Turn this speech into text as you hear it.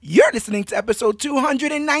You're listening to episode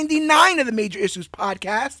 299 of the Major Issues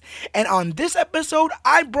Podcast. And on this episode,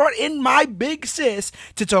 I brought in my big sis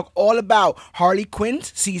to talk all about Harley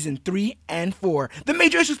Quinn's season 3 and 4. The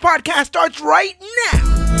Major Issues Podcast starts right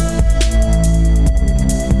now.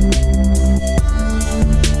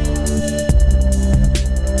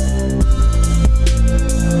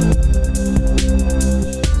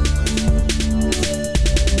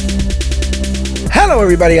 Hello,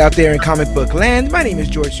 everybody out there in comic book land. My name is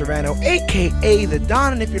George Serrano, aka The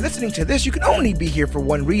Don, and if you're listening to this, you can only be here for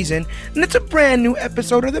one reason, and it's a brand new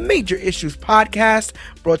episode of the Major Issues Podcast,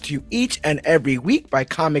 brought to you each and every week by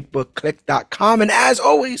comicbookclick.com. And as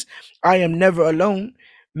always, I am never alone.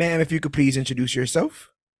 Ma'am, if you could please introduce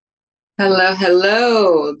yourself.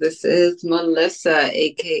 Hello. This is Melissa,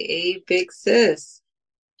 aka Big Sis.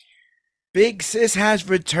 Big Sis has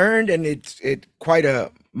returned, and it's quite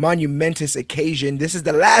a monumentous occasion. This is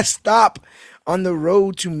the last stop on the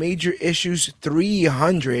road to Major Issues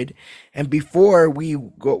 300. And before we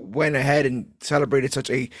went ahead and celebrated such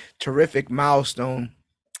a terrific milestone,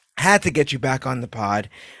 had to get you back on the pod.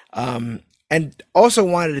 And also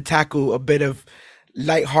wanted to tackle a bit of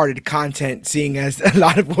lighthearted content, seeing as a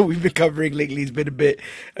lot of what we've been covering lately has been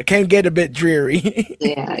can get a bit dreary.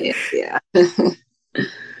 Yeah.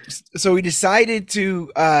 So we decided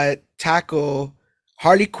to tackle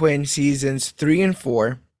Harley Quinn seasons 3 and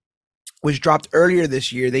 4, which dropped earlier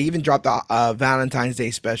this year. They even dropped a Valentine's Day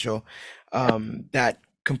special that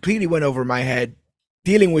completely went over my head.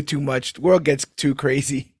 Dealing with too much, the world gets too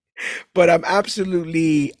crazy. But I'm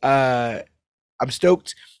absolutely, I'm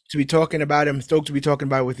stoked to be talking about it. I'm stoked to be talking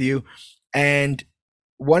about it with you. And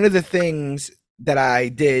one of the things that I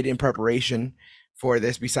did in preparation for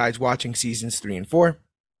this, besides watching seasons 3 and 4,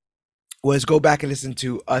 was go back and listen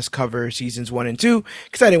to us cover seasons 1 and 2,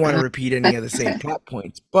 because I didn't want to repeat any of the same plot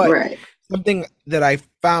points. But something that I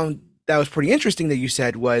found that was pretty interesting that you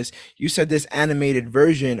said this animated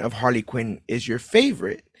version of Harley Quinn is your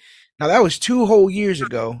favorite. Now that was 2 whole years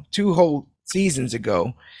ago, 2 whole seasons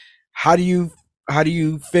ago. How do you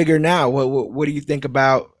figure now? What do you think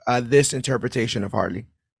about this interpretation of Harley?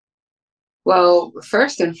 Well,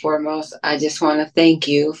 first and foremost, I just want to thank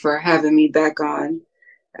you for having me back on.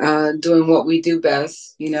 Doing what we do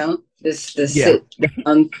best, sit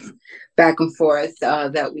down back and forth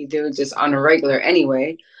that we do just on a regular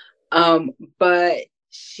anyway. But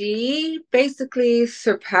she basically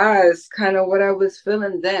surpassed kind of what I was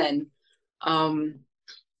feeling then. To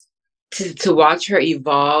watch her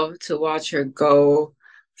evolve, to watch her go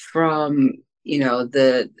from,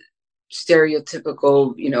 the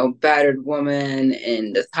stereotypical, battered woman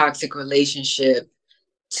and the toxic relationship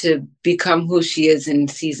to become who she is in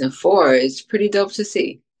season 4 is pretty dope to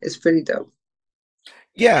see. It's pretty dope.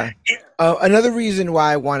 Yeah. Another reason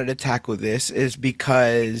why I wanted to tackle this is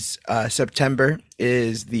because September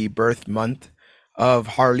is the birth month of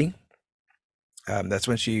Harley. That's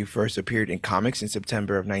when she first appeared in comics in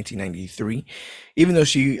September of 1993. Even though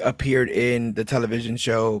she appeared in the television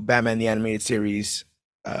show Batman the Animated Series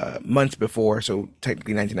months before, so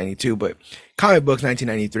technically 1992, but comic books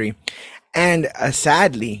 1993. And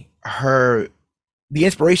sadly, the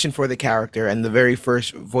inspiration for the character and the very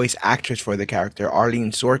first voice actress for the character,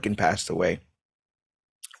 Arlene Sorkin, passed away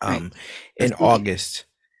in August.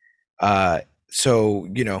 So,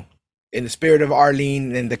 in the spirit of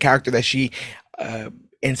Arlene and the character that she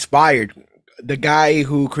inspired, the guy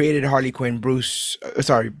who created Harley Quinn,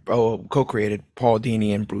 co-created, Paul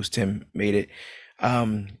Dini and Bruce Timm made it.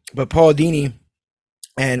 But Paul Dini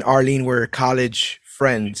and Arlene were college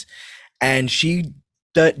friends. And she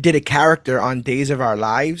did a character on Days of Our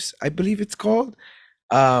Lives, I believe it's called.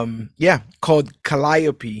 Called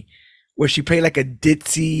Calliope, where she played like a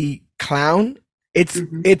ditzy clown. It's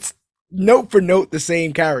note for note the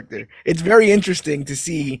same character. It's very interesting to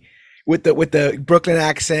see with the Brooklyn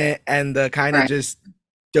accent and the kind of just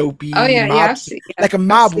dopey mob, like a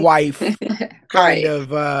mob wife kind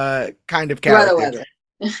of character.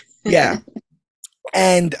 Yeah.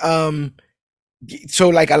 And so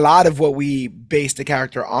like a lot of what we based the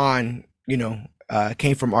character on,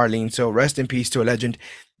 came from Arlene. So rest in peace to a legend.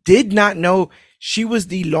 Did not know she was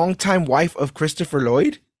the longtime wife of Christopher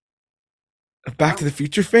Lloyd of Back to the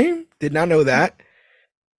Future fame. Did not know that.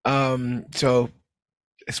 So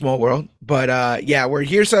a small world. But we're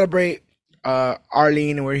here to celebrate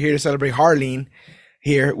Arlene, and we're here to celebrate Harleen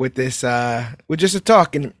here with this with just a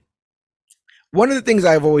talk. And one of the things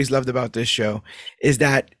I've always loved about this show is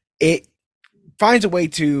that it finds a way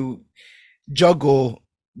to juggle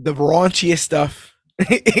the raunchiest stuff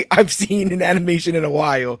I've seen in animation in a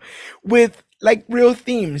while with like real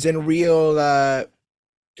themes and real life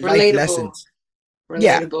lessons.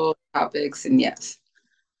 Yeah. relatable topics, and yes.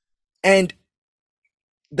 And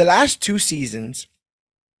the last two seasons,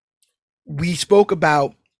 we spoke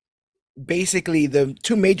about basically the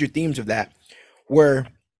two major themes of that were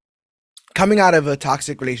coming out of a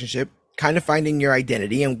toxic relationship, kind of finding your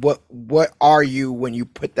identity and what are you when you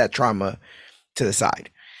put that trauma to the side.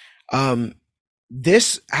 Um,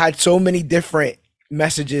 this had so many different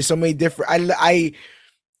messages, so many different.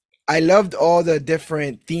 I loved all the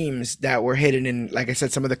different themes that were hidden in, like I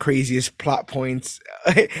said, some of the craziest plot points.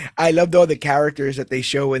 I loved all the characters that they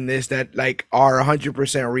show in this that like are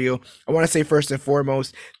 100% real. I want to say first and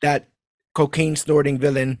foremost that cocaine snorting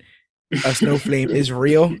villain, a Snowflame, is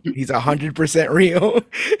real. He's 100% real.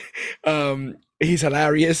 He's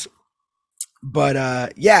hilarious.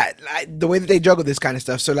 But yeah, the way that they juggle this kind of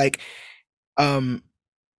stuff. So like, um,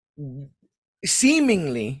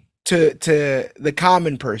 seemingly to the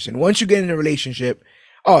common person, once you get in a relationship,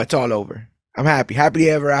 oh, it's all over. I'm happy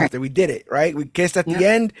ever after. We did it, right? We kissed at the Yep.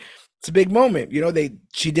 end. It's a big moment. You know,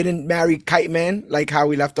 she didn't marry Kite Man like how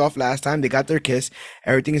we left off last time. They got their kiss.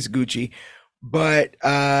 Everything is Gucci. But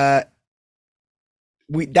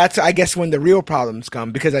we that's I guess when the real problems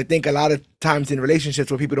come, because I think a lot of times in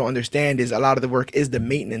relationships what people don't understand is a lot of the work is the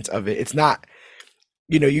maintenance of it. It's not,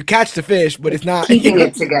 you catch the fish, but it's not, Keeping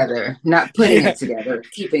it together, not putting yeah. it together,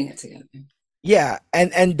 keeping it together. Yeah,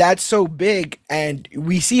 and that's so big, and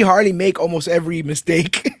we see Harley make almost every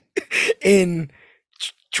mistake in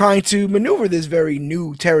trying to maneuver this very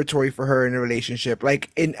new territory for her in a relationship.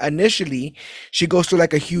 Like initially, she goes through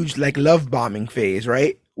like a huge like love bombing phase,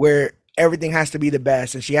 right? Where everything has to be the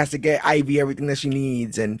best, and she has to get Ivy everything that she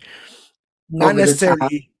needs, and not Over the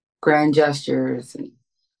top, necessarily. grand gestures. And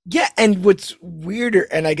Yeah, and what's weirder,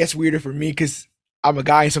 and I guess weirder for me because I'm a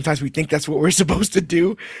guy, and sometimes we think that's what we're supposed to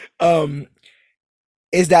do. Um,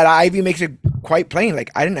 is that Ivy makes it quite plain.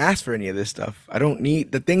 Like, I didn't ask for any of this stuff. I don't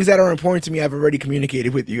need the things that are important to me. I've already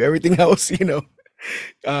communicated with you. Everything else,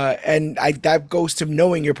 and that goes to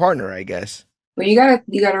knowing your partner, I guess. but you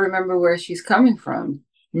gotta remember where she's coming from.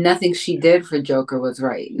 Nothing she did for Joker was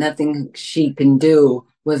right. Nothing she can do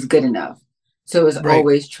was good enough. So it's Right.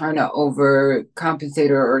 always trying to overcompensate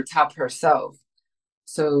her or top herself.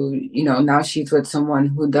 So, now she's with someone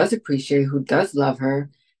who does appreciate, who does love her,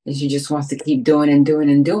 and she just wants to keep doing and doing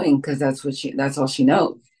and doing because that's all she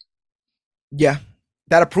knows. Yeah.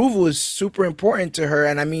 That approval is super important to her.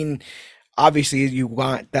 And I mean, obviously, you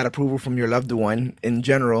want that approval from your loved one in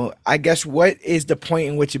general. I guess what is the point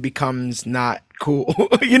in which it becomes not cool,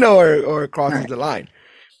 or crosses Right. the line?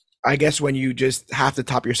 I guess when you just have to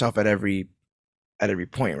top yourself at every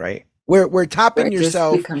point, right? Where Where topping it just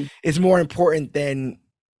yourself becomes is more important than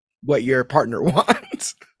what your partner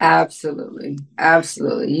wants. absolutely,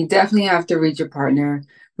 absolutely. You definitely have to read your partner,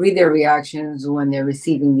 read their reactions when they're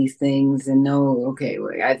receiving these things, and know, okay,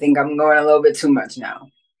 wait, I think I'm going a little bit too much now.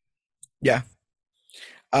 Yeah.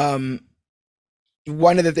 Um,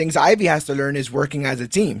 one of the things Ivy has to learn is working as a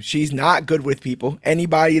team. She's not good with people.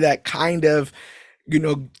 Anybody that kind of,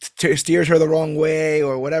 steers her the wrong way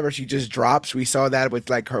or whatever, she just drops. We saw that with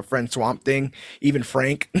like her friend Swamp Thing, even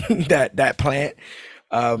Frank, that plant.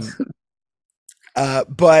 Um,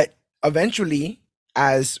 but eventually,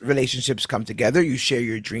 as relationships come together, you share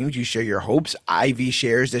your dreams, you share your hopes. Ivy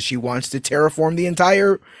shares that she wants to terraform the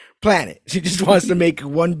entire planet. She just wants to make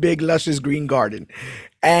one big, luscious green garden.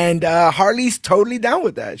 And Harley's totally down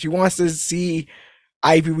with that. She wants to see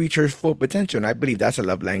Ivy reach her full potential. And I believe that's a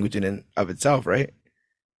love language in and of itself, right?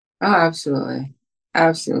 Oh, absolutely.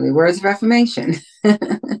 Absolutely. Words of affirmation.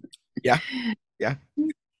 Yeah, yeah.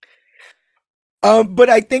 But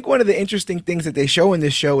I think one of the interesting things that they show in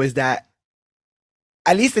this show is that,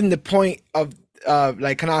 at least in the point of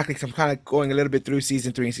like canonically, 'cause I'm kind of going a little bit through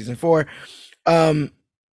season 3 and season 4, um,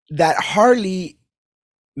 that Harley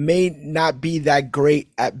may not be that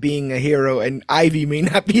great at being a hero, and Ivy may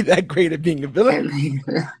not be that great at being a villain.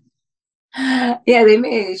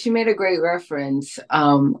 Yeah, she made a great reference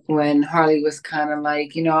when Harley was kind of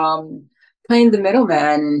like, I'm playing the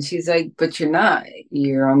middleman, and she's like, but you're not.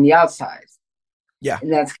 You're on the outside. Yeah,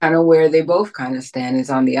 And that's kind of where they both kind of stand, is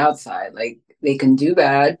on the outside. Like they can do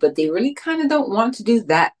bad, but they really kind of don't want to do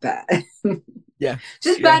that bad. yeah,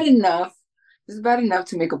 Just yeah. bad enough. Just bad enough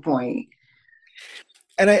to make a point.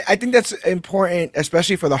 And I think that's important,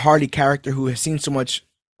 especially for the Harley character who has seen so much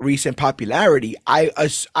recent popularity. I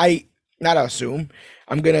not assume.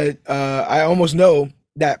 I almost know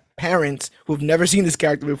that parents who've never seen this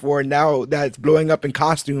character before, now that it's blowing up in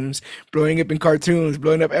costumes, blowing up in cartoons,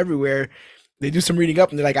 blowing up everywhere, they do some reading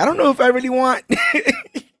up and they're like, I don't know if I really want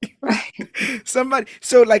Somebody,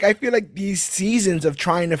 so like I feel like these seasons of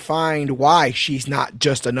trying to find why she's not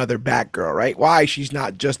just another Batgirl, right? Why she's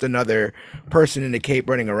not just another person in the cape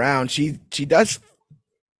running around. She does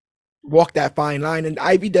walk that fine line, and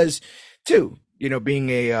Ivy does too. You know, being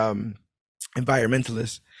a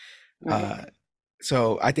environmentalist. Right. Uh,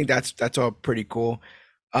 so I think that's all pretty cool.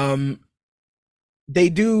 Um, they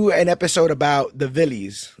do an episode about the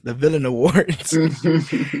Villies, the Villain Awards,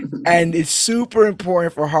 and it's super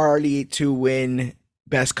important for Harley to win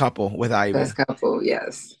Best Couple with Best Ivy. couple,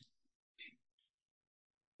 yes.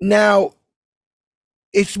 Now,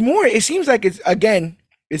 it's more. It seems like it's again.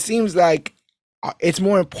 It seems like it's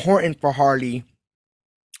more important for Harley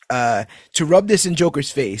to rub this in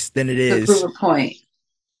Joker's face than it To prove is a point.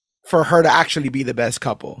 for her to actually be the best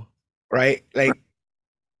couple, right? Like,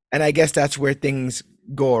 and I guess that's where things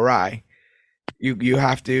go awry. You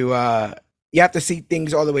have to see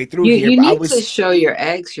things all the way through here. You But I need to was show your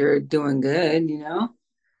ex you're doing good, you know?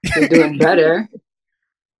 You're doing better.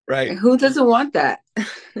 right. And who doesn't want that?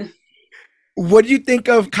 What do you think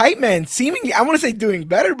of Kite Man? Seemingly, I want to say doing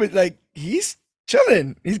better, but like he's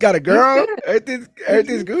chilling. He's got a He's girl. good.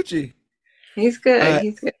 Everything's Gucci. He's good. Uh,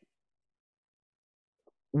 He's good.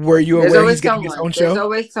 were you There's aware he's always getting his someone. own There's show?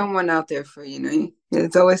 always someone out there for you, know.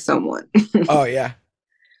 There's always someone. Oh yeah.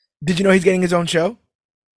 Did you know he's getting his own show?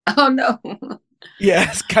 Oh no.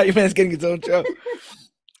 Yes, Kite Man's getting his own show.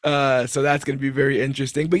 So that's gonna be very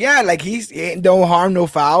interesting. But yeah, like he's ain't no harm, no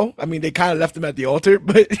foul. I mean, they kind of left him at the altar,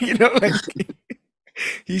 but you know, like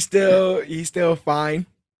he's still fine.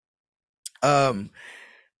 Um,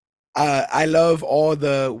 I love all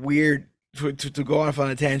the weird to go off on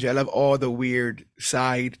a tangent. I love all the weird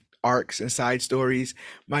side arcs and side stories.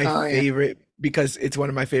 My Oh yeah. favorite, because it's one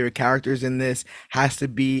of my favorite characters in this, has to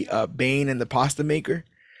be Bane and the pasta maker.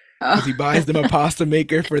 Because Oh. he buys them a pasta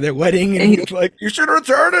maker for their wedding, and And he- he's like, "You should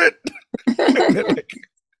return it."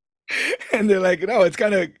 And they're like, "No, it's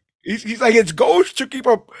kind of." He's like, "It's ghost to keep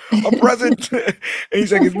a present," and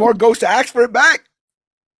he's like, "It's more ghost to ask for it back."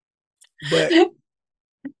 But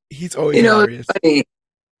he's always It's hilarious. funny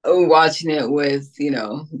watching it with,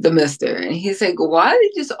 the mister. And he's like, why are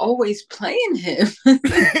they just always playing him?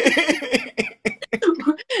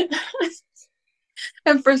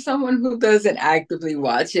 And for someone who doesn't actively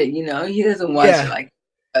watch it, he doesn't watch it Yeah, like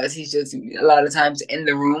us. He's just a lot of times in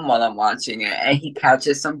the room while I'm watching it, and he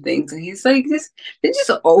catches some things, and he's like, "This, they're just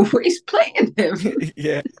always playing him."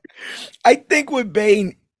 yeah. I think with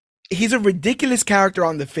Bane, he's a ridiculous character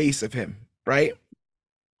on the face of him, right?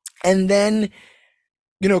 And then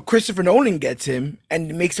Christopher Nolan gets him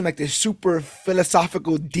and makes him like this super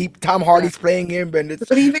philosophical, deep. Tom Yeah. Hardy's playing him, and it's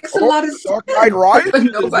But he makes a oh, lot of the Dark Knight sense, Rises but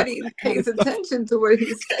and nobody that kind of pays stuff. attention to what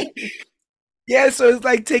he's saying. Yeah, so it's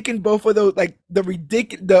like taking both of those, like the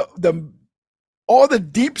ridiculous, the all the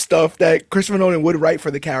deep stuff that Christopher Nolan would write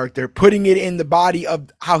for the character, putting it in the body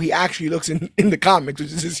of how he actually looks in the comics,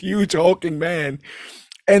 which is this huge hulking man.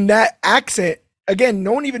 And that accent, again,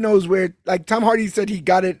 no one even knows where, like Tom Hardy said he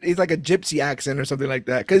got it, it's like a gypsy accent or something like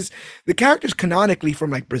that. Because the character's canonically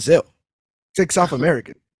from like Brazil. It's like South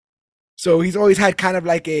American. So he's always had kind of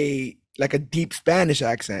like a deep Spanish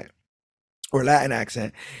accent or Latin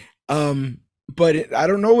accent. But I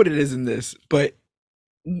don't know what it is in this, but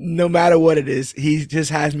no matter what it is, he just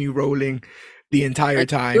has me rolling the entire And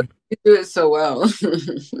time. you do it so well.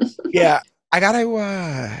 Yeah, I gotta.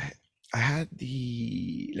 I had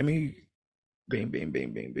the. Let me. Bing, bing,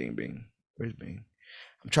 bing, bing, bing, bing. Where's Bane?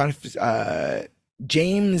 I'm trying to.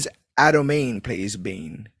 James Adomain plays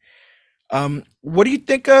Bane. What do you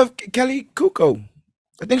think of Kelly Kuko?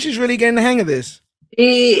 I think she's really getting the hang of this.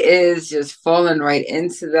 He is just falling right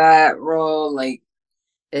into that role like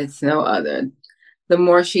it's no other. The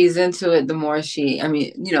more she's into it, the more I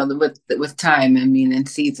mean, with time, I mean, and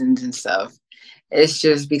seasons and stuff, it's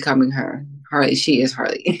just becoming her. Harley, she is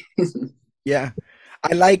Harley. Yeah.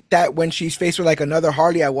 I like that when she's faced with like another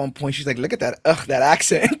Harley at one point, she's like, "Look at that, that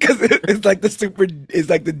accent," because it's like it's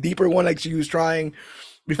like the deeper one, like she was trying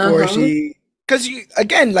before Uh-huh. she, because you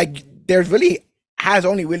again, like there's really has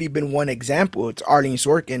only really been one example. It's Arlene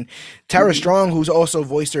Sorkin. Tara Mhm. Strong, who's also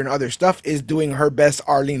voiced her in other stuff, is doing her best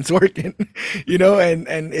Arlene Sorkin, and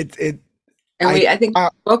And I I think we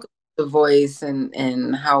spoke about the voice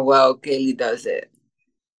and how well Kaylee does it.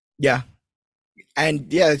 yeah,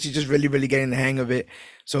 and yeah, she's just really, really getting the hang of it.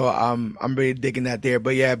 So I'm really digging that there.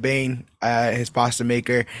 But yeah, Bane, his pasta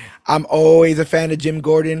maker. I'm always a fan of Jim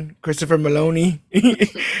Gordon, Christopher Maloney.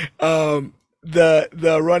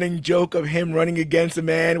 The running joke of him running against a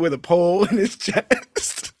man with a pole in his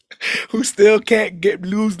chest, who still can't get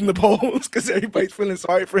losing the poles because everybody's feeling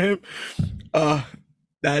sorry for him. Uh,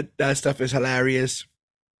 that stuff is hilarious.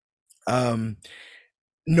 Um,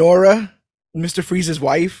 Nora, Mr. Freeze's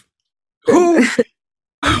wife, who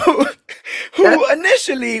who, That, who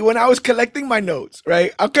initially, when I was collecting my notes,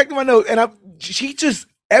 right? I'm collecting my notes, and she just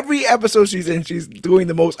every episode she's in, she's doing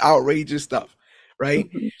the most outrageous stuff,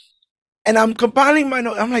 right? mhm. And I'm compiling my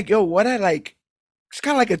notes. I'm like, yo, what I like. She's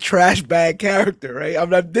kind of like a trash bag character, right? I'm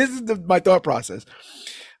like, this is my thought process.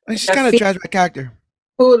 Like, she's I kind of a feel trash bag character.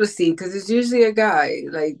 cool to see because it's usually a guy,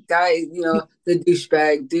 like the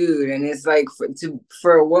douchebag dude, and it's like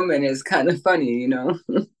for a woman, it's kind of funny.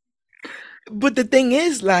 But the thing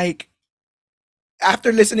is, like,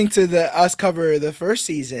 after listening to the us cover the first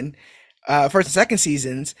and second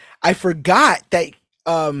seasons, I forgot that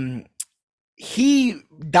um he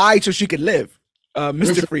died so she could live.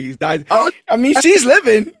 Mr. Freeze died. Oh, I mean, she's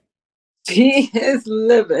living. she is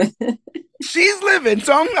living. She's living.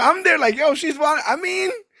 So I'm there like, yo, she's fine. I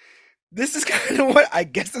mean, this is kind of what I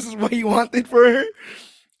guess this is what you wanted for her.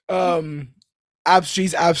 Um,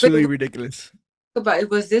 she's But absolutely ridiculous. about it,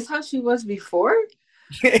 was this how she was before?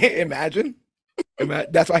 Imagine.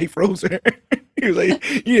 That's why he froze her. He was like,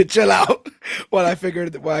 "You need to chill out while I figure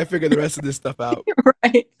the rest of this stuff out."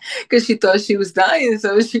 Right? Because she thought she was dying,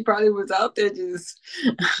 so she probably was out there just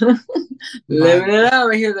My, living it out.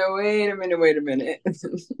 And he was like, wait a minute.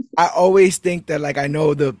 I always think that like I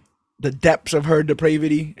know the depths of her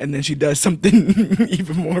depravity, and then she does something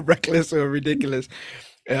even more reckless or ridiculous.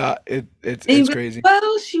 Yeah, it's Even crazy.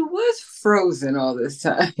 well, she was frozen all this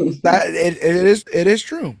time. It is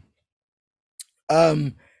true.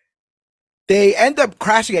 Um, they end up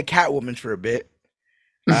crashing at Catwoman's for a bit.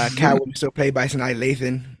 Catwoman still played by Sanaa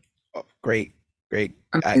Lathan. Oh, great, great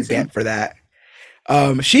Amazing. get for that.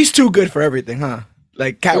 She's too good for everything, huh?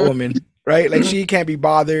 Like Catwoman, right? Like she can't be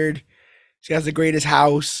bothered. She has the greatest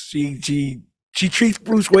house. She treats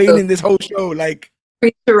Bruce Wayne So in this whole show like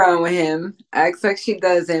preach around with him, acts like she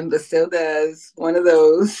doesn't, but still does. One of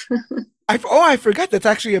those. I forgot that's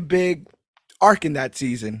actually a big arc in that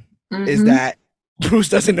season. Is Hmm. that Bruce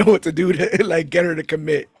doesn't know what to do to like get her to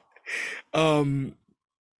commit. Um,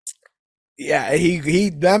 yeah,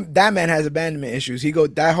 that man has abandonment issues.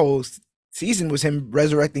 That whole season was him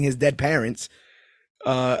resurrecting his dead parents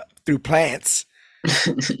through plants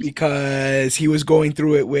because he was going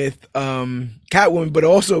through it with Catwoman, but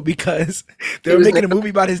also because they He were was making a movie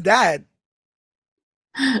about his dad,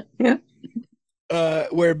 yeah.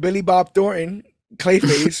 where Billy Bob Thornton,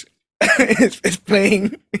 Clayface, is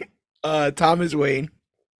playing Thomas Wayne.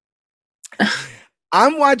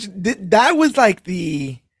 I'm watching that was like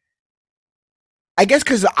I guess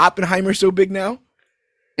because Oppenheimer's so big now.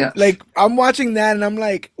 Yes. Like I'm watching that and I'm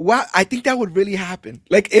like, wow, I think that would really happen.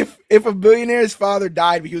 Like if a billionaire's father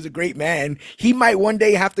died, but he was a great man, he might one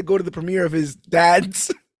day have to go to the premiere of his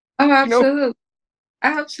dad's, Oh, you know. absolutely.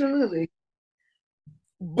 Absolutely.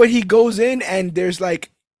 But he goes in and there's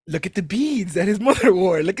like, look at the beads that his mother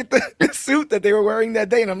wore. Look at the suit that they were wearing that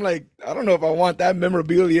day. And I'm like, I don't know if I want that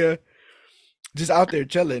memorabilia just out there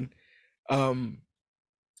chilling. Um,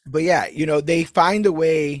 but yeah, they find a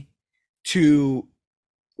way to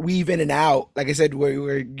weave in and out. Like I said, where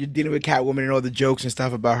you're dealing with Catwoman and all the jokes and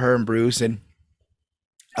stuff about her and Bruce, and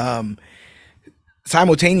um,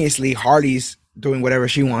 simultaneously Harley's doing whatever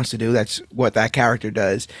she wants to do. That's what that character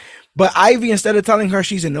does. But Ivy, instead of telling her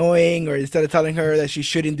she's annoying, or instead of telling her that she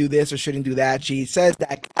shouldn't do this or shouldn't do that, she says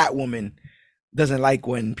that Catwoman doesn't like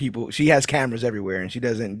when she has cameras everywhere and she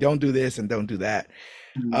don't do this and don't do that.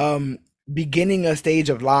 Mhm. Um, Beginning a stage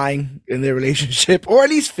of lying in their relationship, or at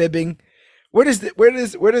least fibbing. Where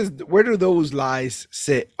do those lies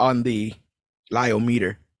sit on the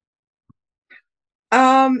lie-o-meter?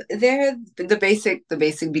 They're the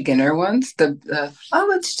basic beginner ones.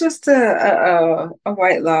 Oh, it's just a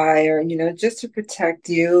white lie, or just to protect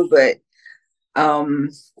you. But um,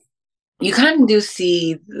 you kind of do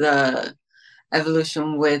see the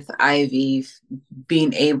evolution with Ivy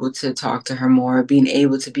being able to talk to her more, being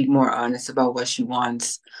able to be more honest about what she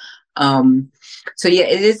wants. Um, so yeah,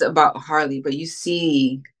 it is about Harley, but you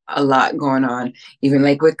see a lot going on, even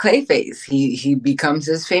like with Clayface. He becomes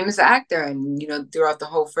this famous actor, and throughout the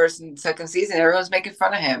whole first and second season, everyone's making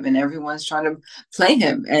fun of him, and everyone's trying to play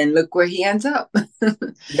him, and look where he ends up.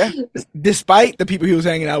 Yeah. Despite the people he was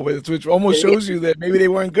hanging out with, which almost shows you that maybe they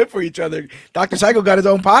weren't good for each other. Dr. Psycho got his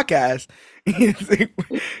own podcast.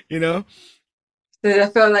 you know? So I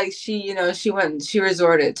felt like she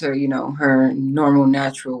resorted to, her normal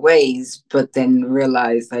natural ways, but then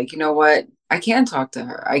realized like, you know what? I can talk to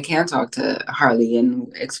her. I can talk to Harley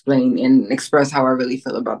and explain and express how I really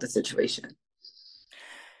feel about the situation.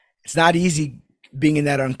 It's not easy being in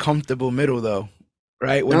that uncomfortable middle though,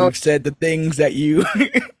 right? When No, you've said the things that you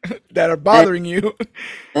that are and bothering you,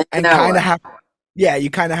 and now kind of what? have, yeah, you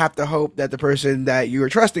kind of have to hope that the person that you are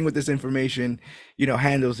trusting with this information,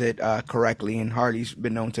 handles it correctly. And Harley's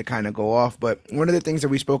been known to kind of go off. But one of the things that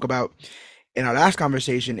we spoke about in our last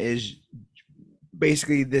conversation is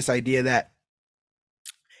basically this idea that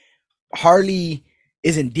Harley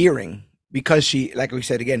is endearing because she, like we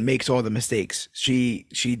said again, makes all the mistakes. She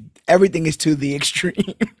everything is to the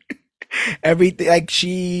extreme. Everything, like,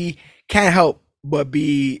 she can't help but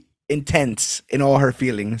be intense in all her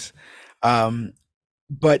feelings. Um,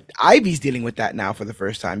 but Ivy's dealing with that now for the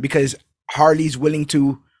first time because Harley's willing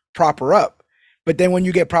to prop her up. But then when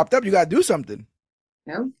you get propped up, you gotta do something.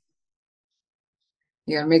 No,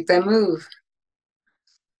 you gotta make that move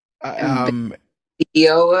Uh, and be um,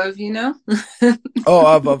 CEO of,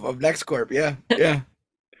 oh, of LexCorp, yeah, yeah.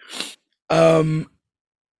 Um,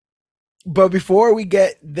 but before we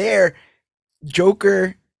get there,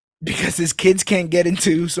 Joker, because his kids can't get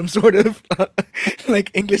into some sort of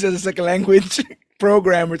like English as a second language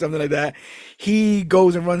program or something like that, he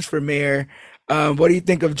goes and runs for mayor. What do you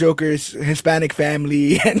think of Joker's Hispanic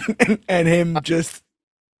family and him just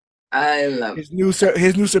I love.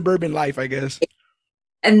 his new suburban life, I guess.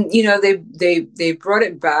 And they brought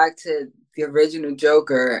it back to the original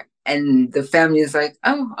Joker, and the family is like,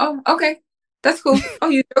 oh, okay, that's cool. Oh,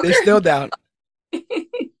 you They're Joker? still down.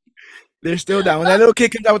 They're still down. When that little kid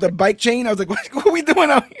comes out with a bike chain, I was like, what are we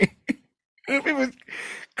doing out here? It was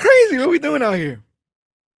crazy. What are we doing out here?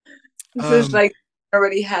 It's just Um, like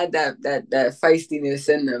already had that feistiness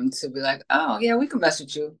in them to be like, oh yeah, we can mess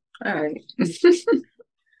with you. All right.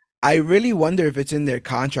 I really wonder if it's in their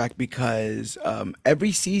contract because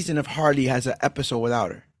every season of Harley has an episode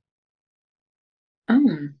without her.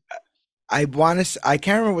 Mm. I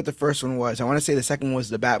can't remember what the first one was. I want to say the second one was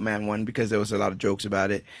the Batman one because there was a lot of jokes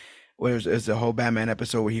about it. Where it's a whole Batman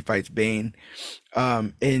episode where he fights Bane.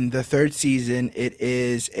 In the third season,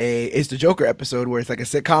 it's the Joker episode where it's like a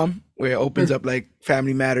sitcom where it opens up like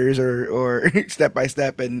Family Matters or Step by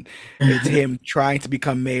Step, and it's him trying to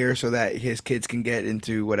become mayor so that his kids can get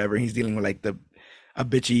into whatever. He's dealing with like the a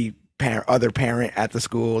bitchy other parent at the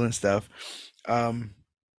school and stuff. Um,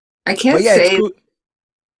 I but can't yeah, it's say. cool.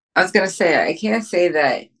 I was gonna say I can't say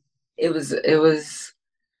that it was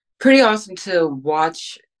pretty awesome to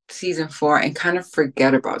watch season 4 and kind of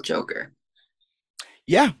forget about Joker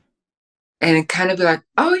Yeah, and kind of be like,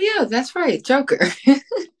 oh yeah, that's right, Joker,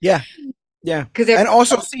 yeah, yeah, because and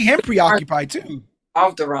also everything see him preoccupied too.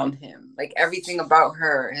 revolved around him. Like everything about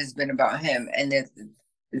her has been about him, and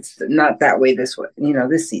it's not that way this way.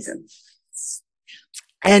 This season.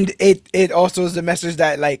 And it also is the message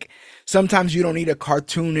that like sometimes you don't need a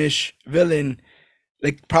cartoonish villain.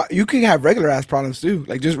 Like you can have regular ass problems too.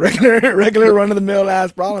 Like just regular run of the mill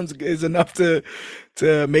ass problems is enough to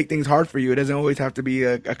make things hard for you. It doesn't always have to be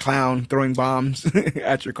a clown throwing bombs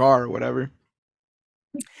at your car or whatever.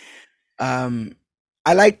 Um,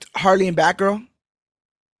 I liked Harley and Batgirl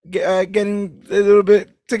getting a little bit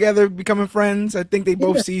together, becoming friends. I think they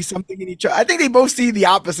both Yeah, see something in each other. I think they both see the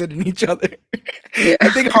opposite in each other. yeah, I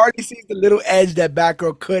think Harley sees the little edge that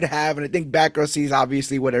Batgirl could have, and I think Batgirl sees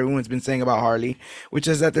obviously what everyone's been saying about Harley, which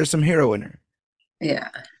is that there's some hero in her. yeah.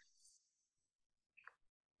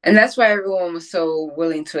 And that's why everyone was so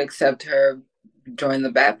willing to accept her join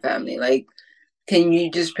the Bat family. Like, can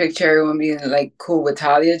you just picture everyone being like cool with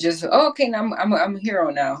Talia? Just okay, now I'm a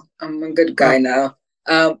hero now. I'm a good guy No, now.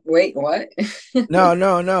 Wait, what? no,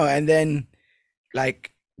 no, no. And then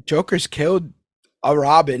like Joker's killed a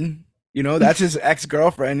Robin. That's his ex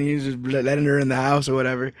girlfriend. He's just letting her in the house or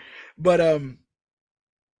whatever. But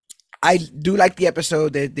I do like the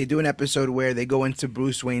episode. They do an episode where they go into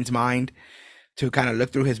Bruce Wayne's mind to kind of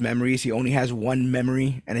look through his memories. He only has one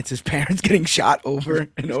memory, and it's his parents getting shot over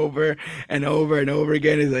and over and over and over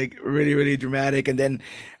again. It's like really, really dramatic. And then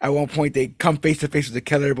at one point, they come face to face with the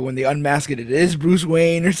killer, but when they unmask it, it is Bruce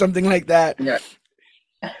Wayne or something like that. Yeah.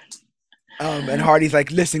 And Hardy's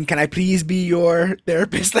like, "Listen, can I please be your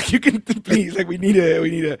therapist? Like, you can please, like, we need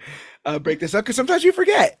to break this up because sometimes you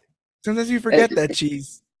forget. Sometimes you forget that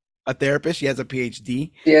she's a therapist. She has a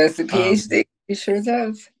PhD. Yes, a Um, PhD. He sure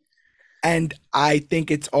does. and I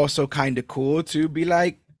think it's also kind of cool to be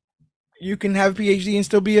like, you can have a PhD and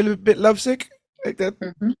still be a little bit lovesick like that.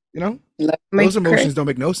 Mm-hmm. You know, Love those make you crazy. emotions don't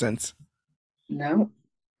make no sense. No.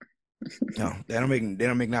 No, they don't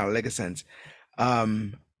make not a lick of sense.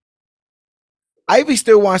 Um, Ivy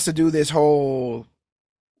still wants to do this whole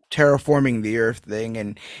terraforming the earth thing,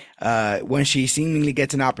 and when she seemingly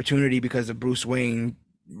gets an opportunity because of Bruce Wayne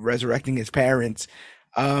resurrecting his parents,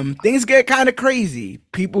 things get kind of crazy.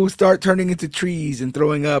 People start turning into trees and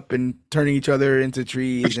throwing up and turning each other into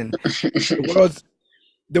trees, and the world's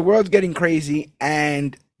the world's getting crazy.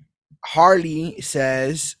 And Harley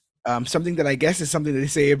says something that I guess is something that they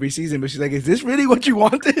say every season, but she's like, "Is this really what you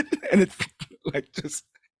wanted?" And it's like just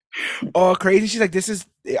all crazy. She's like, "This is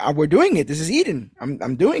we're doing it. This is Eden.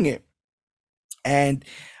 I'm doing it." And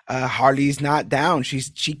Harley's not down.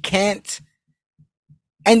 She can't,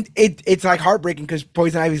 and it's like heartbreaking because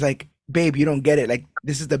Poison Ivy's like, "Babe, you don't get it. Like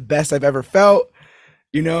this is the best I've ever felt.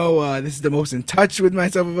 This is the most in touch with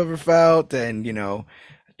myself I've ever felt, and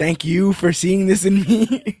thank you for seeing this in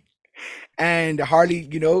me." And Harley,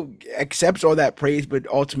 accepts all that praise, but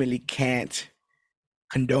ultimately can't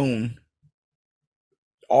condone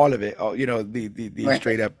all of it. The Right.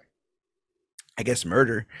 straight up, I guess,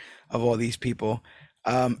 murder of all these people.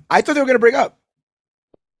 I thought they were gonna break up.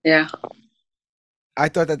 Yeah. I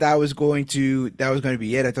thought that was going to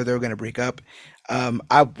be it. I thought they were going to break up.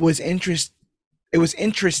 I was interest. It was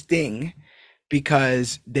interesting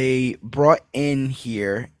because they brought in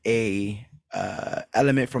here a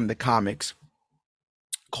element from the comics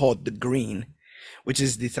called the green, which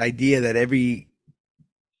is this idea that every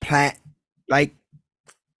plant like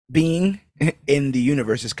being in the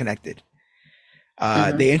universe is connected.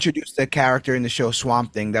 Hmm. They introduced a character in the show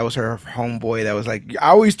Swamp Thing. That was her homeboy. That was like, I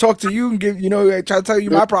always talk to you and I try to tell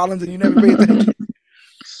you my problems and you never pay attention.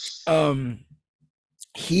 Um,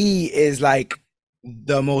 he is like one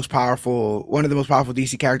of the most powerful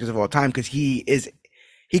DC characters of all time because he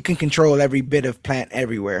can control every bit of plant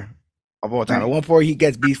everywhere of all time. At Right. one point,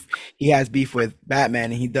 he has beef with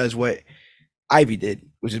Batman, and he does what Ivy did,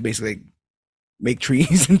 which is basically make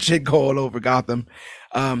trees and shit go all over Gotham.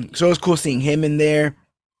 So it was cool seeing him in there.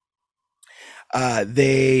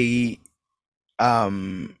 They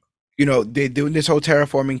they're doing this whole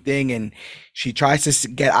terraforming thing, and she tries to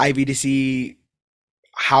get Ivy to see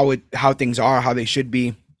how things are, how they should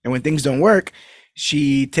be. And when things don't work,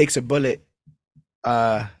 she takes a bullet.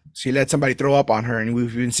 She lets somebody throw up on her, and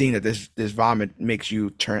we've been seeing that this vomit makes you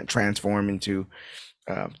transform into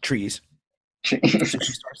trees. So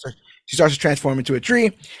she starts to transform into a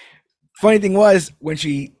tree. Funny thing was when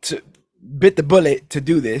she bit the bullet to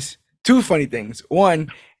do this. Two funny things.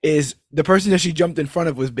 One is the person that she jumped in front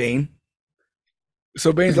of was Bane.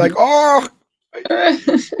 So Bane's like, Hmm. "Oh,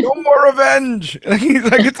 no more revenge!" Like he's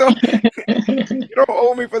like, "It's all, you don't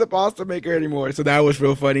owe me for the pasta maker anymore." So that was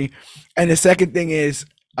real funny. And the second thing is,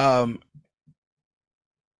 um,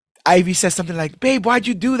 Ivy says something like, "Babe, why'd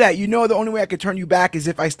you do that? You know the only way I could turn you back is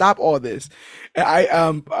if I stop all this."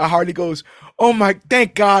 And Harley goes, "Oh my,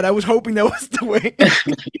 thank God! I was hoping that was the way."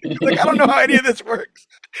 Like I don't know how any of this works.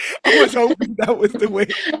 I was hoping that was the way.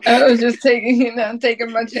 I was just taking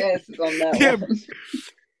my chances on that Yeah. one.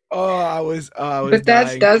 Oh, I was But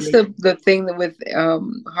that's dying. that's the thing that with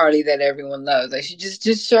Harley that everyone loves. Like she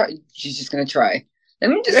just try, she's just gonna try.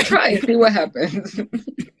 Let me just try and see what happens.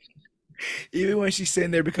 Even when she's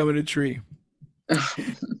sitting there becoming a tree.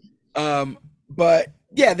 But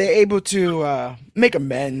yeah, they're able to make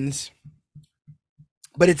amends.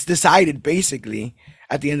 But it's decided basically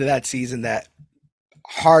at the end of that season that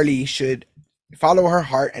Harley should follow her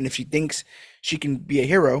heart, and if she thinks she can be a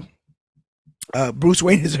hero, Bruce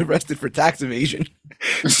Wayne is arrested for tax evasion.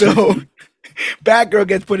 So Batgirl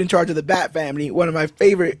gets put in charge of the Bat Family, one of my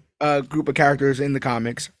favorite group of characters in the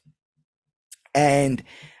comics, and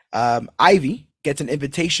Ivy gets an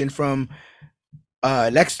invitation from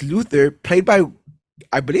Lex Luthor, played by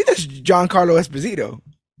I believe that's Giancarlo Esposito.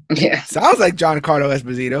 Yeah. Sounds like Giancarlo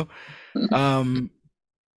Esposito. Um,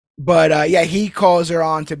 but yeah, he calls her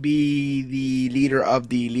on to be the leader of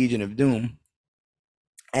the Legion of Doom,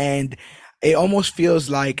 and it almost feels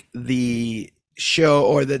like the show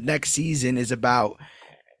or the next season is about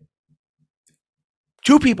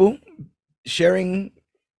two people sharing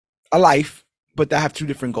a life, but that have two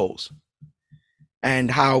different goals,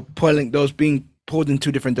 and how pulling those being pulled in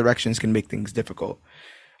two different directions can make things difficult.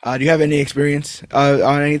 Do you have any experience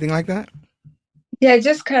on anything like that? Yeah,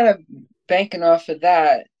 just kind of banking off of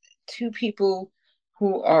that, two people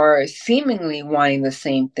who are seemingly wanting the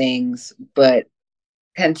same things, but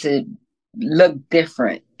tend to look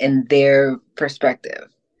different in their perspective.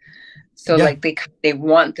 So Yeah, like they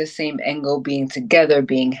want the same end goal, being together,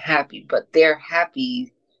 being happy, but their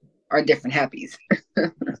happy are different happies.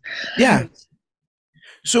 yeah.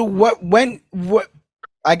 So what?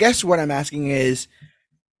 I guess what I'm asking is,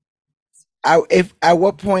 if at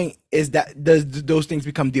what point is that does those things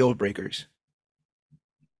become deal breakers?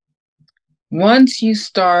 Once you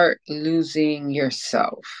start losing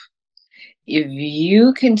yourself, if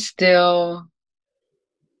you can still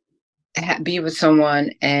be with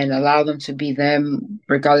someone and allow them to be them,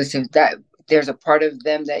 regardless if that there's a part of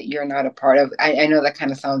them that you're not a part of. I know that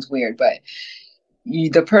kind of sounds weird, but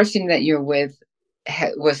the person that you're with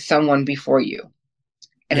was someone before you.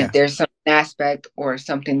 And if Yeah. there's some aspect or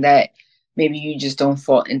something that maybe you just don't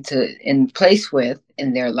fall into in place with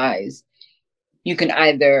in their lives, you can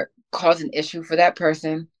either cause an issue for that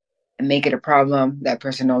person and make it a problem. That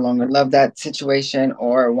person no longer love that situation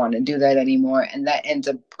or want to do that anymore, and that ends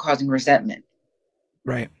up causing resentment.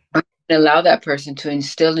 Right. And allow that person to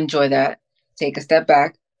still enjoy that, take a step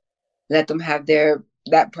back, let them have their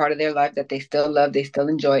that part of their life that they still love, they still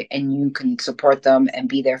enjoy, and you can support them and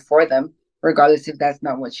be there for them, regardless if that's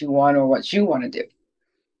not what you want or what you want to do.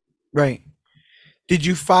 Right. Did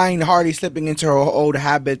you find Harley slipping into her old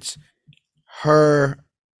habits, her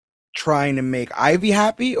trying to make Ivy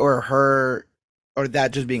happy, or her, or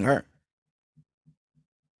that just being her?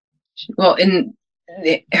 Well, in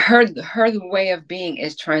her way of being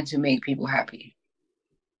is trying to make people happy.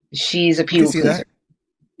 She's a I can people see pleaser. that.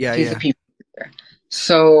 Yeah, She's a yeah. people pleaser.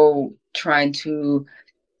 So trying to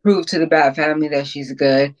prove to the Bat family that she's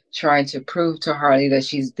good, trying to prove to Harley that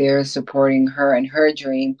she's there supporting her and her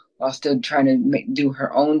dream while still trying to do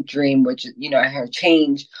her own dream, which, her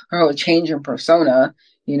whole change in persona,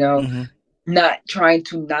 you know, Hmm. not trying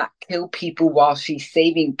to not kill people while she's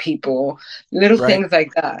saving people, little Right. things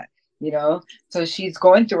like that, you know? So she's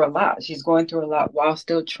going through a lot. She's going through a lot while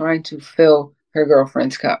still trying to fill her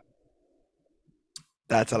girlfriend's cup.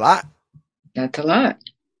 That's a lot. That's a lot.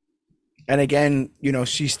 And again,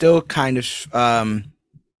 she's still kind of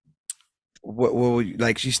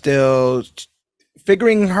like she's still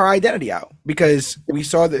figuring her identity out, because we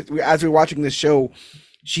saw that as we were watching this show,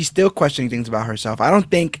 she's still questioning things about herself. I don't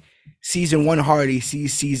think season one Harley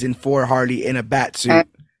sees season four Harley in a bat suit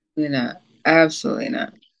Absolutely not. Absolutely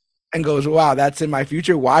not. and goes, "Wow, that's in my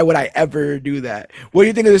future. Why would I ever do that?" What do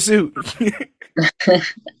you think of the suit?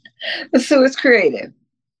 So it's creative.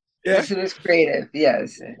 Yeah. This is creative,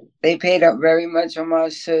 yes. They paid up very much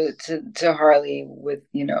homage to Harley with,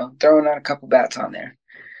 throwing out a couple bats on there.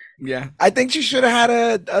 Yeah, I think she should have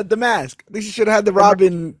had the mask. I think she should have had the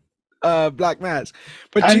Robin black mask,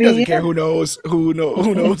 but I she doesn't mean, care who knows who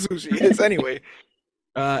she is anyway.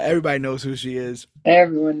 Everybody knows who she is.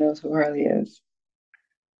 everyone knows who Harley is.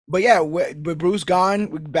 But yeah, with Bruce gone,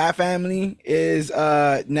 Bat Family is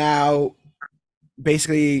now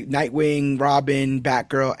basically Nightwing, Robin,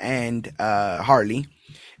 Batgirl, and Harley.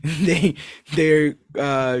 they they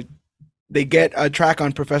uh, they get a track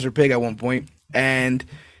on Professor Pig at one point, and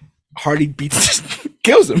Harley beats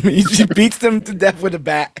kills him. He just beats them to death with a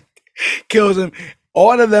bat, kills him.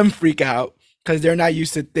 All of them freak out because they're not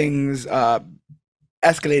used to things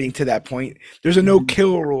escalating to that point. There's a no Mhm.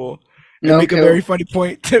 kill rule, and No make a very kill, funny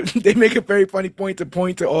point. They make a very funny point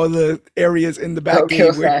to all the areas in the no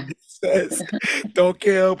kill Batcave where sign. it says, "Don't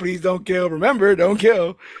kill, please don't kill. Remember, don't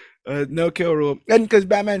kill." No kill rule, and because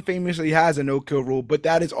Batman famously has a no kill rule, but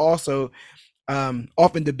that is also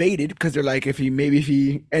often debated because they're like, if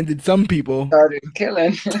he ended some people, Started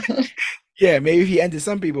killing. yeah, maybe if he ended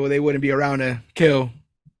some people, they wouldn't be around to kill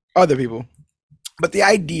other people. But the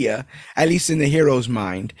idea, at least in the hero's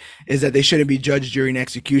mind, is that they shouldn't be judged during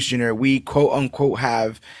execution, or we quote unquote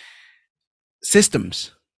have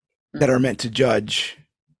systems that are meant to judge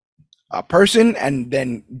a person and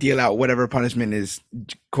then deal out whatever punishment is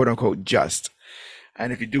quote unquote just.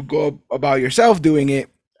 And if you do go about yourself doing it,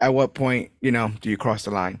 at what point, do you cross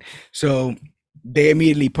the line? So they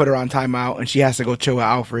immediately put her on timeout and she has to go chill with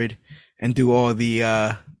Alfred and do all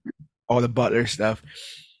the butler stuff.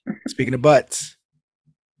 Speaking of butts,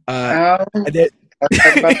 uh Oh, I did let's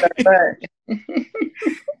talk about that butt.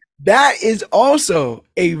 that is also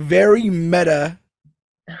a very meta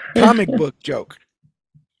comic book joke.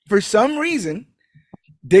 For some reason,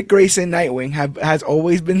 Dick Grayson Nightwing has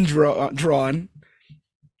always been drawn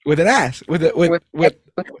with an ass, with, with a with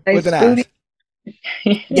nice an booty.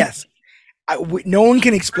 ass. Yes, no one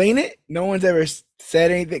can explain it. No one's ever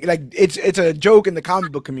said anything. Like it's a joke in the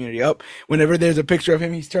comic book community. Up whenever there's a picture of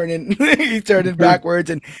him, he's turning he's turning backwards,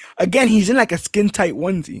 and again he's in like a skin tight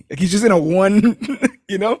onesie. Like he's just in a one,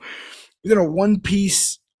 you know, he's in a one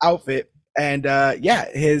piece outfit, and yeah,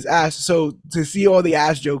 his ass. So to see all the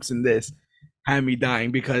ass jokes in this had me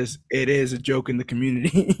dying because it is a joke in the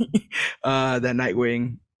community that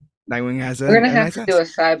Nightwing has We're gonna a have nice to do ass.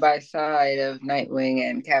 a side by side of Nightwing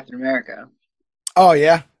and Captain America. Oh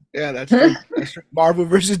yeah, yeah, that's true. That's true. Marvel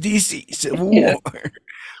versus DC Civil Yeah, War.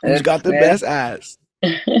 Who's got the yeah. best ass?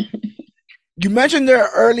 You mentioned her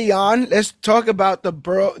early on. Let's talk about the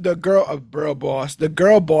girl of Burl boss, the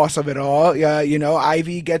girl boss of it all. Yeah,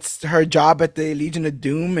 Ivy gets her job at the Legion of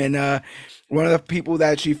Doom, and one of the people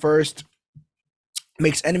that she first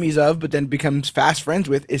makes enemies of, but then becomes fast friends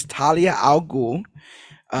with, is Talia al Ghul.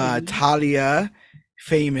 Mhm. Talia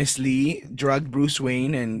famously drugged Bruce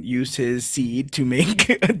Wayne and used his seed to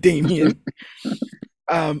make Damian.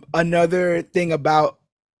 Another thing about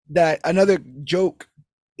that, another joke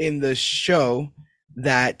in the show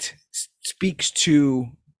that speaks to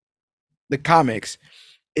the comics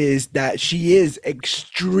is that she is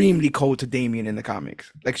extremely cold to Damian in the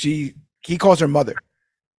comics. Like he calls her mother.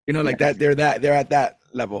 Like Yes. they're at that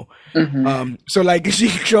level. Hmm. So like she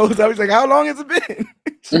shows up, he's like, "How long has it been?"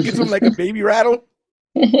 She gives him like a baby rattle.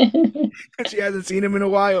 She hasn't seen him in a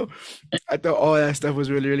while. I thought all that stuff was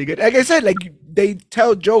really, really good. Like I said, like they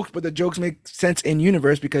tell jokes, but the jokes make sense in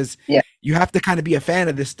universe because Yeah, you have to kind of be a fan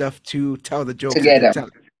of this stuff to tell the to jokes that get they're them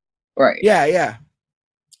telling. right. Yeah, yeah.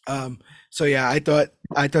 Um, so yeah, I thought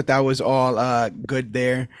that was all good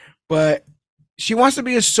there. But she wants to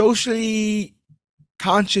be a socially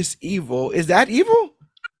conscious evil. Is that evil?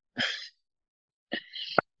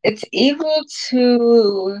 It's evil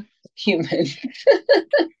to humans.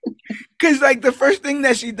 Because like the first thing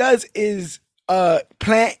that she does is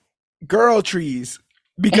plant girl trees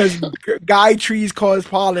because guy trees cause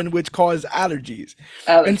pollen, which cause allergies.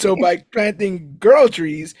 And so Allergies. by planting girl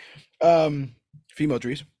trees, um, female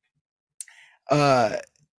trees, uh,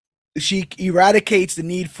 she eradicates the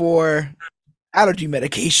need for allergy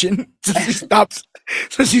medication. So she stops.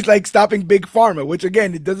 So she's like stopping big pharma, which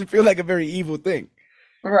again, it doesn't feel like a very evil thing.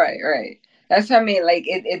 Right, right. That's what I mean. Like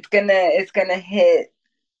it's gonna hit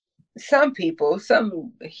some people,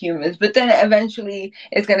 some humans, but then eventually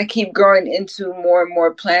it's gonna keep growing into more and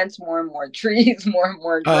more plants, more and more trees, more and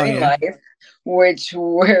more Oh green yeah, life, which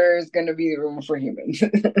where is gonna be the room for humans?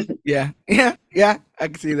 yeah, yeah, yeah. I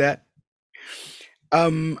can see that.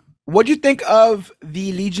 What do you think of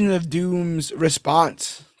the Legion of Doom's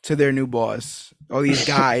response to their new boss? All these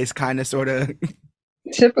guys kind of sort of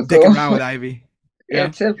Typical. dicking around with Ivy. Yeah, Yeah.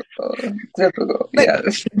 typical. Typical. Like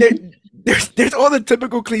Yes. there, there's all the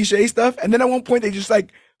typical cliche stuff, and then at one point they just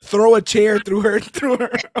like throw a chair through her through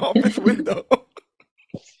her office window.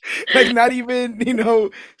 Like not even,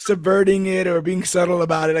 subverting it or being subtle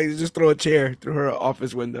about it. Like they just throw a chair through her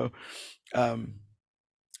office window. Um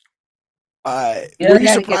You were don't you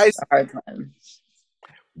gotta give surprised a hard time.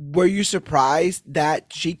 were you surprised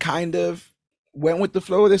that she kind of went with the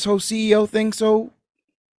flow of this whole CEO thing so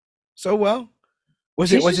well?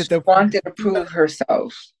 Was She it was it just the wanted to female? prove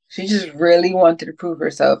herself. She just really wanted to prove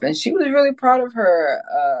herself, and she was really proud of her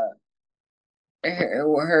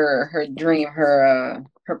dream, her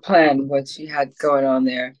plan, what she had going on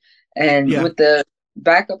there, and Yeah, with the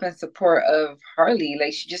backup and support of Harley,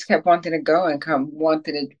 like she just kept wanting to go and come,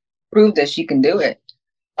 wanted to prove that she can do it.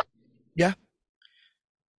 yeah.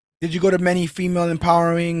 Did you go to many female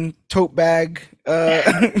empowering tote bag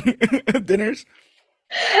dinners?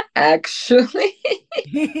 Actually,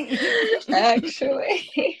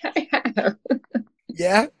 actually, I have.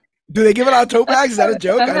 Yeah. Do they give out tote bags? Is that a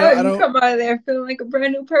joke? I don't. I You don't. come out of there feeling like a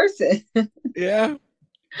brand new person. Yeah.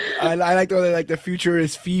 I like the future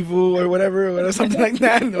is feeble or whatever or something like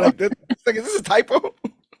that. And they're like, it's like, is this a typo?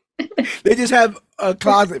 They just have a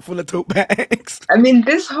closet full of tote bags. I mean,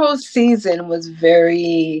 this whole season was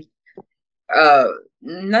very uh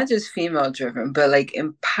not just female driven, but like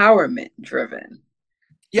empowerment driven.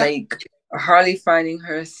 Yeah, Like Harley finding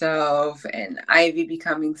herself and Ivy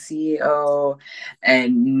becoming CEO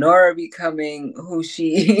and Nora becoming who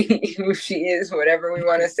she who she is, whatever we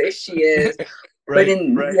want to say she is. But right.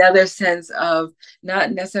 in the other sense of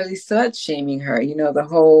not necessarily slut shaming her, the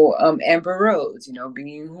whole Amber Rose,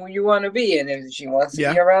 being who you want to be. And if she wants to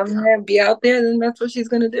be Yeah, around there, be out there, then that's what she's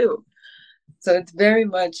gonna do. So it's very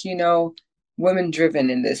much, women driven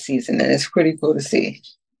in this season, and it's pretty cool to see.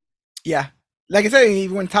 yeah. Like I said,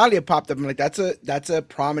 even when Talia popped up, I'm like, that's a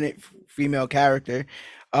prominent female character.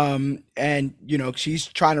 And she's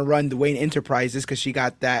trying to run the Wayne Enterprises because she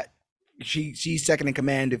got that. She's second in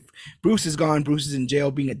command. If Bruce is gone, Bruce is in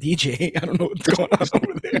jail being a DJ. I don't know what's going on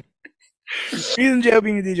over there. He's in jail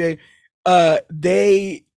being a DJ.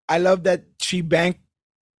 I love that she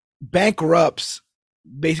bankrupts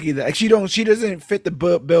basically. Like she doesn't fit the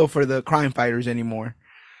bill for the crime fighters anymore.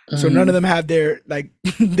 So none of Mm. them have their like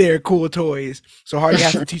their cool toys. So Harley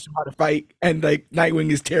has to teach them how to fight, and like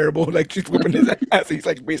Nightwing is terrible. Like she's whipping his ass. He's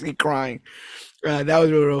like basically crying. That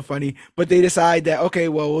was real funny. But they decide that okay,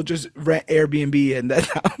 well we'll just rent Airbnb, and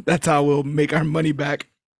that's how we'll make our money back.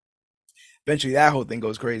 Eventually, that whole thing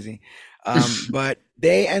goes crazy. But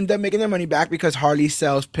they end up making their money back because Harley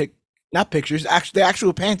sells not pictures, actually the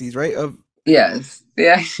actual panties, right? Of Yes.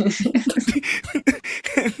 Yeah.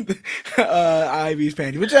 Ivy's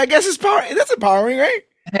panties, which I guess is power. That's empowering, right?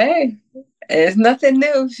 Hey, it's nothing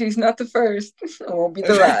new. She's not the first. It won't be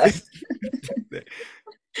the last.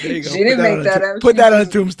 There you go. She didn't make that up. Put that on a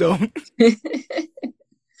tombstone.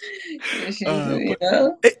 She's,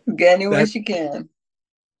 But getting when that she can.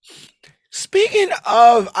 speaking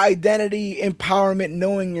of identity empowerment,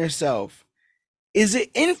 knowing yourself, is it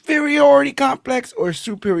inferiority complex or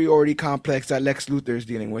superiority complex that Lex Luthor is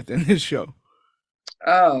dealing with in this show?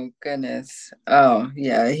 Oh goodness. Oh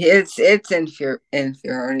yeah. It's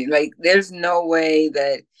inferiority. Like there's no way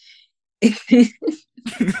that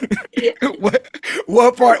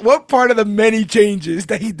what what part of the many changes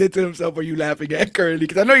that he did to himself are you laughing at currently?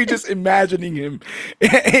 Because I know you're just imagining him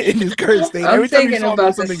in his current state. I'm Every time you thinking saw him, it was about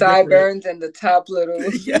the something different. sideburns and the top little.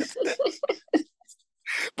 Yes,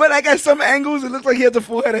 but like at some angles, it looks like he has a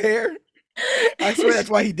full head of hair. I swear that's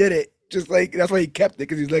why he did it. Just like that's why he kept it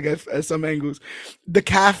because he's like at some angles, the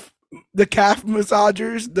calf, the calf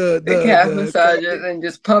massagers, The calf the massages and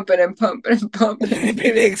just pumping and pumping and pumping.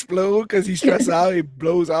 they explode because he's stressed out. He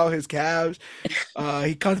blows out his calves.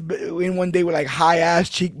 He comes in one day with like high ass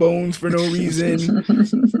cheekbones for no reason.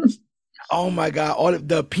 Oh my god! All of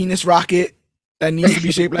the penis rocket that needs to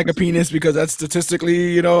be shaped like a penis because that's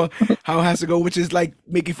statistically, how it has to go. Which is like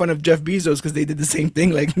making fun of Jeff Bezos because they did the same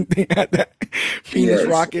thing. Like they had that penis Yes.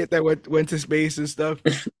 rocket that went to space and stuff.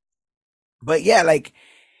 But yeah, like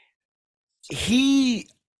he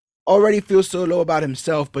already feels so low about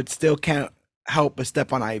himself, but still can't help but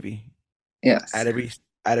step on Ivy Yes.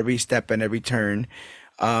 at every step and every turn.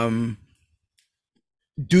 Um,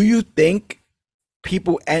 do you think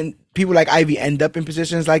people like Ivy end up in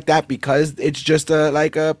positions like that because it's just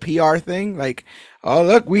a PR thing? Like, oh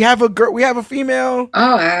look, we have a female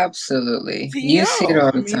Oh, absolutely. You see it CEO. all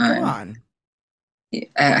I the mean, come time. on.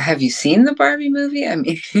 Have you seen the Barbie movie? I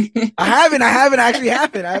mean, I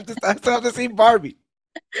still have to see Barbie.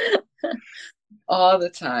 all the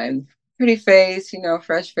time. Pretty face,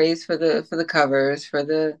 fresh face for the covers, for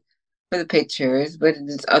the pictures, but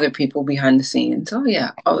it's other people behind the scenes. Oh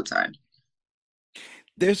yeah, all the time.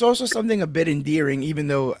 There's also something a bit endearing, even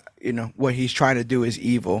though what he's trying to do is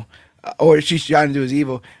evil, or she's trying to do is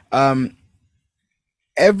evil.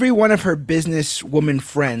 Every one of her businesswoman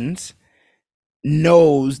friends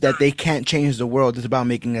knows that they can't change the world. It's about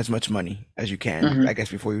making as much money as you can, Hmm. I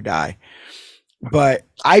guess, before you die. But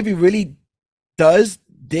Ivy really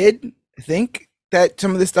did think that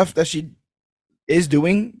some of the stuff that she is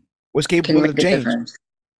doing was Can capable make of a change. difference.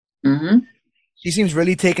 Hmm. She seems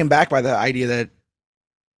really taken back by the idea that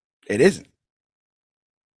it isn't.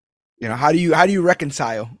 How do you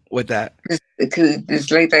reconcile with that? It's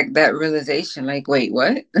like that realization, like, wait,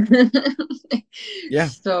 what? Yeah,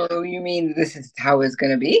 So you mean this is how it's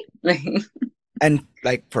gonna be? and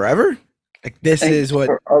like forever, like this Like is what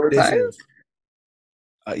for all the this time? is.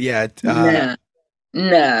 Yeah, Nah,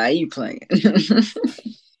 nah, you playing.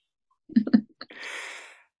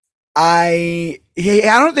 I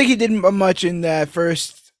don't think he did much in that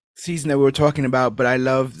first season that we were talking about, but I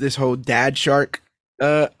love this whole dad shark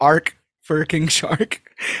arc for King Shark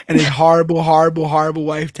and his horrible, horrible, horrible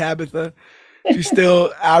wife Tabitha. She's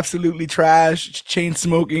still absolutely trash, chain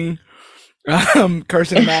smoking,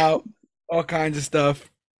 cursing him out, all kinds of stuff.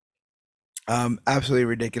 Absolutely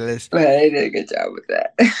ridiculous. But they did a good job with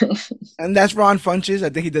that. And that's Ron Funches. I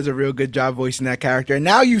think he does a real good job voicing that character. And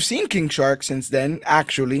now you've seen King Shark since then,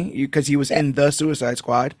 actually, because he was Yeah, in the Suicide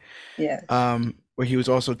Squad, yeah. where he was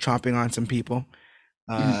also chomping on some people.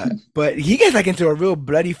 But he gets like into a real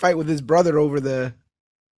bloody fight with his brother over the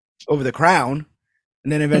crown,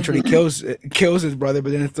 and then eventually kills his brother.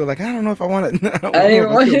 But then it's still like I don't know if I want to. I don't I didn't know if even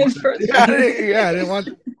I want still him want that. first. I didn't want.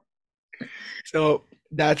 So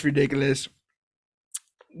that's ridiculous.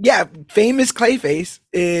 Yeah, famous Clayface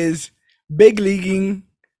is big leaguing.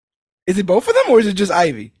 Is it both of them or is it just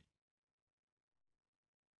Ivy?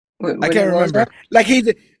 I can't What was remember. that? Like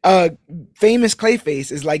he's famous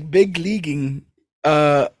Clayface is like big leaguing.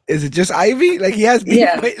 Is it just Ivy? Like he has beef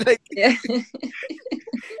Yeah, with like yeah.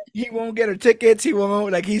 he won't get her tickets. He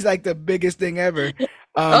won't like he's like the biggest thing ever.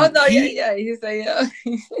 Oh no, yeah, He yeah. He's like, yeah.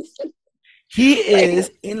 he Like,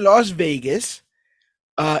 is in Las Vegas,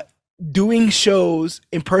 uh, doing shows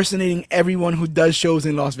impersonating everyone who does shows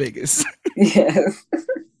in Las Vegas. yes.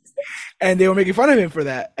 And they were making fun of him for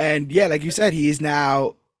that. And yeah, like you said, he is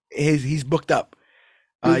now he's booked up.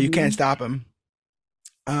 You can't Hmm. stop him.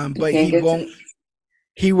 You But can't get to.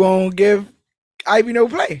 he won't give Ivy no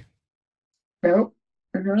play. Nope.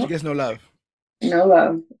 She No, gets no love. no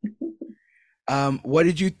love. What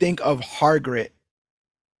did you think of Hargret?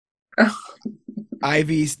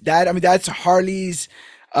 Ivy's dad. I mean, that's Harley's.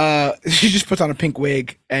 She just puts on a pink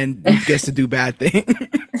wig and gets to do bad things.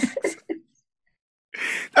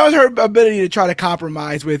 That was her ability to try to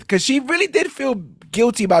compromise with, because she really did feel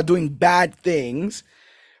guilty about doing bad things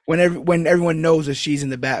when everyone knows that she's in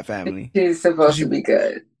the Bat family. She's So supposed to she, be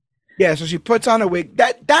good. yeah, so she puts on a wig.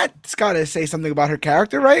 That's gotta say something about her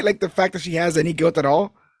character, right? Like the fact that she has any guilt at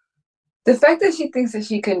all. The fact that she thinks that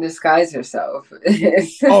she can disguise herself.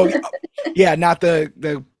 Oh, yeah, not the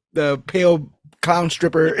pale clown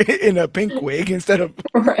stripper in a pink wig instead of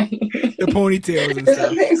Right. the ponytails and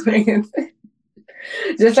stuff.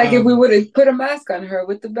 Just like if we Um, would have put a mask on her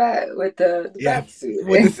with the yeah, bat suit.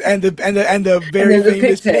 with this and the And very then the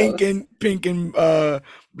famous pigtails. pink and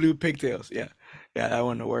blue pigtails. Yeah, yeah, that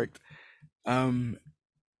wouldn't have worked. Um,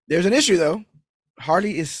 there's an issue though.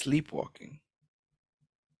 Harley is sleepwalking.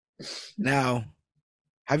 Now,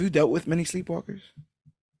 have you dealt with many sleepwalkers?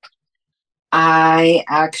 I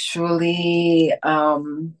actually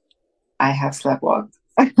I have sleptwalked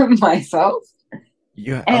myself.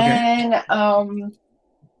 Yeah. Okay. And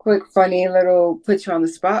quick funny little put you on the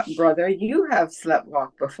spot, brother. You have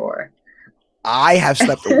sleptwalked before. I have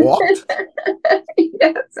slept or walked.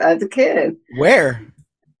 Yes, as a kid. Where?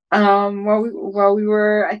 While we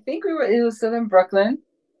were, I think we were, it was still in Brooklyn.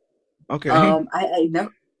 Okay. I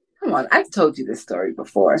never, come on, I've told you this story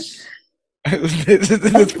before.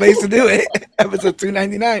 This place to do it. Episode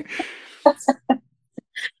 299.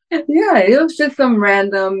 Yeah, it was just some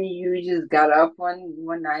random. You just got up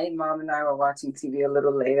one night. Mom and I were watching TV a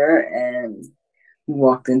little later, and we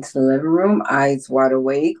walked into the living room, eyes wide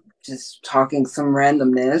awake, just talking some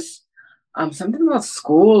randomness. Something about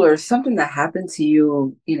school or something that happened to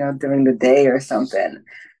you, during the day or something.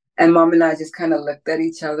 And mom and I just kind of looked at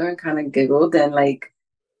each other and kind of giggled and like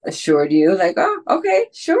assured you, like, oh, okay,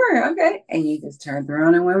 sure, okay. And you just turned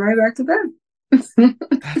around and went right back to bed.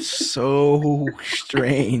 That's so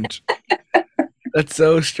strange. That's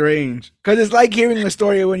so strange. Because it's like hearing a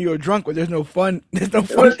story when you were drunk, but there's no fun. There's no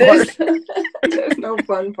fun But there's part. there's no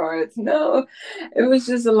fun parts. No, it was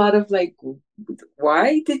just a lot of like,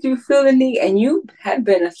 why did you feel the need? And you had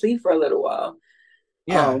been asleep for a little while.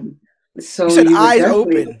 Yeah. Um, You so said you were eyes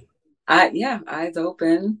definitely, open. yeah, eyes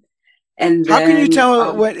open. And How can you then,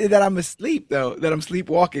 tell that I'm asleep though? That I'm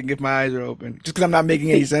sleepwalking if my eyes are open? Just because I'm not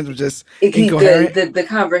making any sense or just the, incoherent? the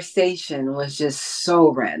conversation was just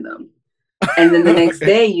so random. And then the next Okay.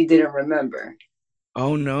 day, you didn't remember.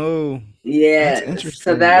 Oh no. That's Yeah,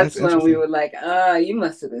 so interesting. That's that's when we interesting. were like, you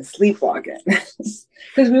must have been sleepwalking.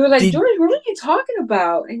 Because we were like, Did George, what are you talking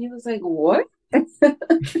about? And he was like, what?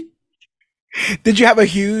 did you have a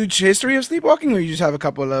huge history of sleepwalking or you just have a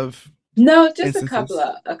couple of No, just a couple instances?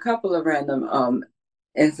 of a couple of random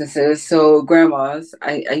instances. So grandma's,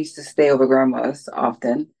 I used to stay over grandma's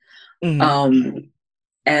often. Hmm. Um,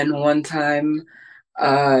 and one time,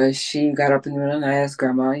 she got up in the middle of the night as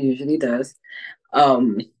grandma usually does.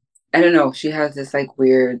 Um, I don't know. She has this like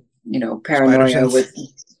weird, Spider paranoia sense. with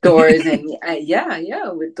doors and yeah, yeah,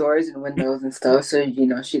 with doors and windows and stuff. So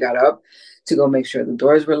she got up to go make sure the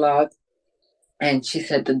doors were locked, and she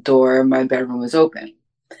said the door in my bedroom was open.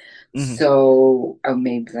 Hmm. So I'm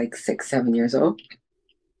maybe like 6, 7 years old.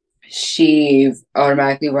 She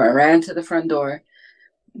automatically ran to the front door.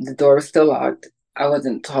 The door was still locked. I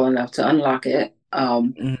wasn't tall enough to unlock it.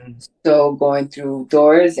 Hmm. So going through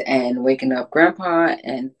doors and waking up grandpa,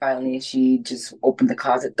 and finally she just opened the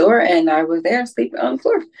closet door and I was there sleeping on the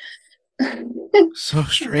floor. So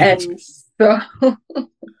strange. And so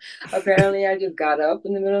apparently I just got up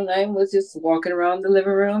in the middle of the night and was just walking around the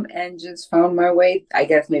living room and just found my way. I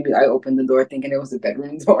guess maybe I opened the door thinking it was a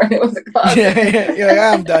bedroom door and it was a closet. Yeah, yeah, yeah. Like,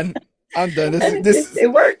 I'm done. I'm done. This And is it, this it, is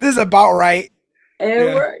it worked. this is about right. And it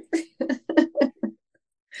Yeah. worked.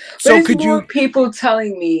 But So it's could more you? people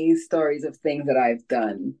telling me stories of things that I've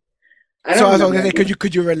done. I So don't I was remember gonna say, any.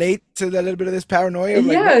 could you relate to that little bit of this paranoia of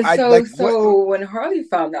like what Yeah, I so like what? so when Harley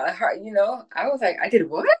found out, I was like, I did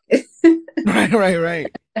what? Right, right,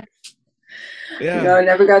 right. Yeah. I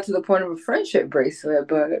never got to the point of a friendship bracelet,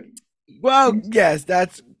 but Well, yes,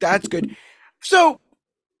 that's good. So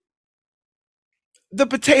the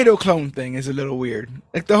potato clone thing is a little weird.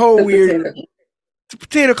 Like the whole the weird potato. the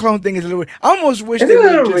potato clone thing is a little weird. I almost wish It's they a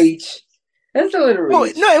would have little just. reach. It's a little Well,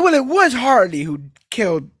 reach. no, well, it was Harley who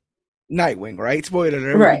killed Nightwing, right? Spoiler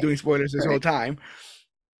alert. We've been Right. doing spoilers this whole Right. time.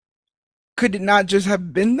 Could it not just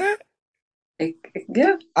have been that?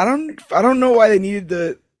 Yeah. I don't know why they needed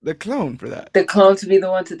the clone for that. The clone to be the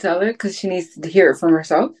one to tell her because she needs to hear it from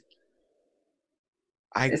herself.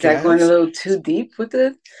 I Is that going a guess. little too deep with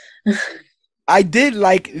it? I did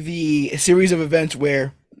like the series of events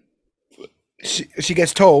where she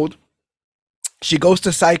gets told, she goes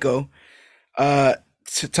to Psycho, uh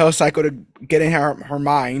to tell Psycho to get in her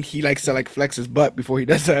mind. He likes to like flex his butt before he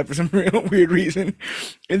does that for some real weird reason.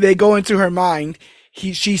 And they go into her mind.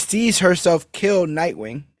 She sees herself kill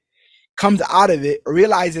Nightwing, comes out of it,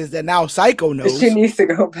 realizes that now Psycho She knows. needs to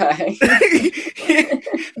go back.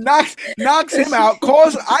 knocks him out,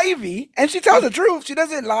 calls Ivy, and she tells the truth. She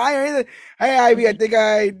doesn't lie or anything. Hey, Ivy, I think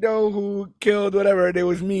I know who killed whatever. It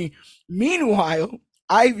was me. Meanwhile,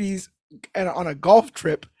 Ivy's on a golf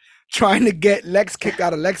trip trying to get Lex kicked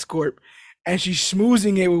out of LexCorp, and she's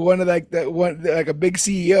schmoozing it with one of like a big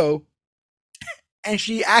CEO, and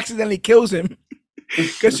she accidentally kills him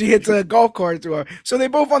because she hits a golf cart to her. So they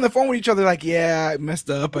both on the phone with each other, like, "Yeah, I messed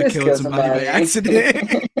up. I Just killed kill somebody by somebody.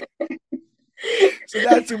 accident." So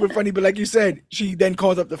that's super funny. But like you said, she then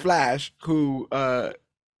calls up the Flash, who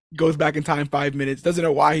goes back in time 5 minutes, doesn't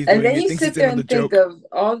know why he's And doing then it, you thinks it's sit in there on the and think joke. of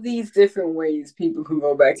all these different ways people can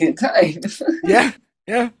go back in time. Yeah,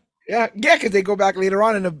 yeah, yeah, because they go back later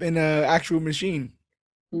on in a actual machine.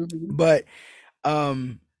 Hmm. But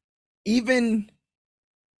um, even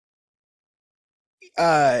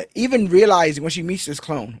even realizing when she meets this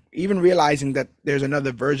clone, even realizing that there's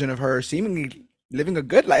another version of her seemingly living a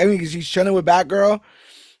good life. I mean, she's chilling with Batgirl,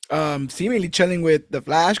 seemingly chilling with the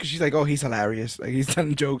Flash because she's like, oh, he's hilarious, like he's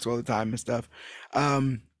telling jokes all the time and stuff.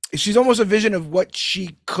 Um, she's almost a vision of what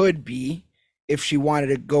she could be if she wanted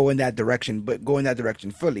to go in that direction, but go in that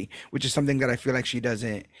direction fully, which is something that I feel like she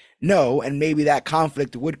doesn't know, and maybe that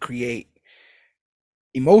conflict would create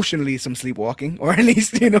emotionally some sleepwalking, or at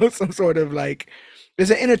least some sort of like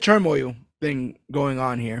there's an inner turmoil thing going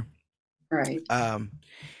on here. Right. Um,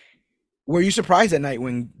 were you surprised that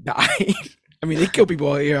Nightwing died? I mean, they kill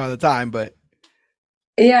people here all the time, but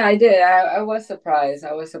Yeah, I did. I was surprised.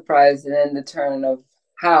 I was surprised, and then the turn of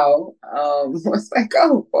how was like,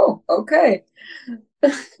 oh, whoa, okay.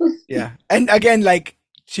 yeah. And again, like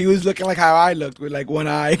she was looking like how I looked with like one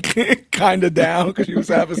eye kind of down because she was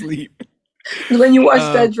half asleep. When you watch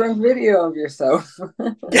Um, that drunk video of yourself.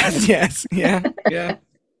 yes, yes, yeah, yeah,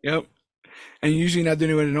 yep. And usually not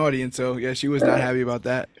doing it with an audience, so yeah, she was not happy about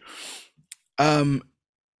that. Um,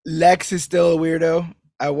 Lex is still a weirdo.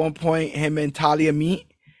 At one point, him and Talia meet,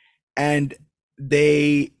 and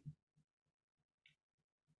they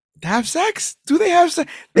have sex. Do they have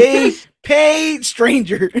sex? They pay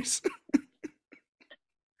strangers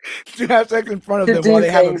to have sex in front of To them while do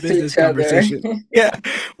they have a things to business each other. conversation. Yeah,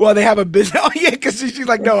 while they have a business. Oh yeah, because she's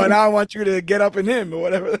like, no, and I want you to get up in him or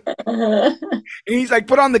whatever. And he's like,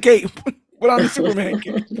 put on the cape, put on the Superman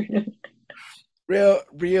cape.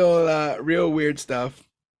 Real weird stuff.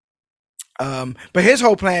 But his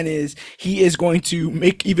whole plan is he is going to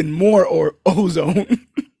make even more or ozone.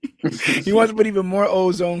 He wants to put even more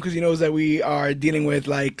ozone because he knows that we are dealing with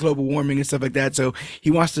like global warming and stuff like that. So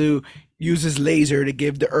he wants to use his laser to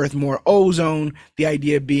give the Earth more ozone. The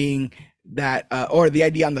idea being that, or the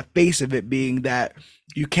idea on the face of it being that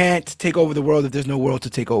you can't take over the world if there's no world to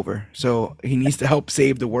take over. So he needs to help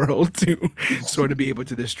save the world to sort of be able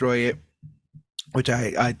to destroy it, which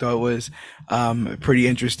I thought was pretty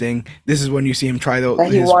interesting. This is when you see him try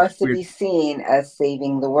But he his wants to weird, be seen as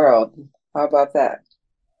saving the world. How about that?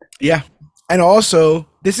 yeah, and also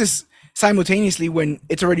this is simultaneously when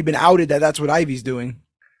it's already been outed that that's what Ivy's doing.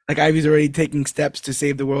 Like Ivy's already taking steps to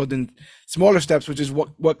save the world in smaller steps, which is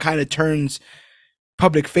what kind of turns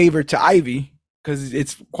public favor to Ivy because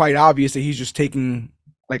it's quite obvious that he's just taking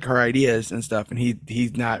like her ideas and stuff, and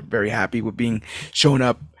he's not very happy with being shown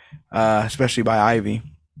up, especially by Ivy.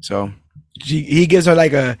 So he gives her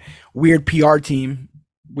like a weird PR team,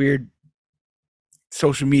 weird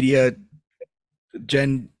social media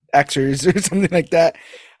Gen Xers or something like that.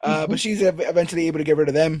 But she's eventually able to get rid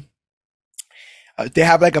of them. They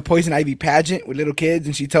have like a poison ivy pageant with little kids,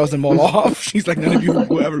 and she tells them all off. She's like, "None of you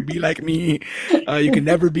will ever be like me. You can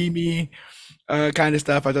never be me." Kind of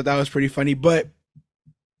stuff. I thought that was pretty funny. But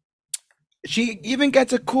she even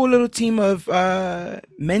gets a cool little team of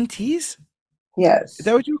mentees. Is Yes.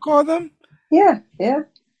 that what you call them? Yeah, yeah.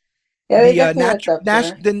 Yeah, they The definitely looked up to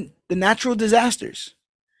her. the natural disasters.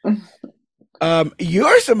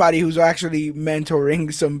 You're somebody who's actually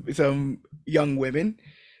mentoring some young women.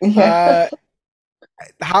 Yeah. Uh,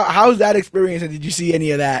 how's that experience? And did you see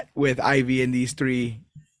any of that with Ivy and these three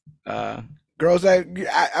uh, girls that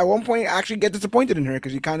at one point actually get disappointed in her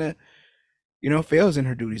because she kind of fails in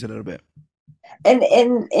her duties a little bit? And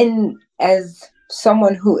as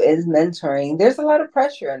someone who is mentoring, there's a lot of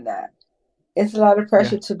pressure in that. It's a lot of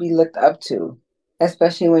Yeah, pressure to be looked up to,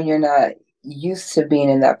 especially when you're not used to being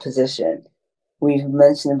in that position. we've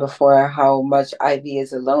mentioned before how much Ivy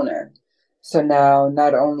is a loner. So now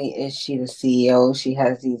not only is she the CEO, she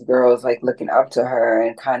has these girls like looking up to her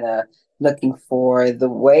and kind of looking for the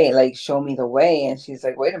way, like show me the way. And she's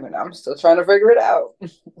like, wait a minute, I'm still trying to figure it out.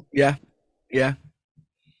 Yeah, yeah.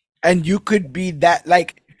 And you could be that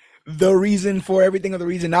like the reason for everything or the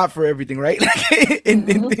reason not for everything, right? Like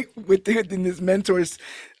Hmm. within this mentor's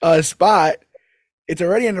spot, it's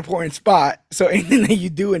already an important spot. So anything that you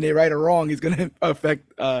do in it, right or wrong, is going to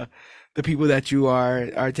affect the people that you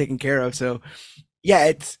are taking care of. So yeah,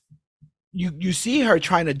 it's you see her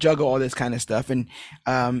trying to juggle all this kind of stuff, and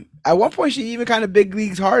at one point she even kind of big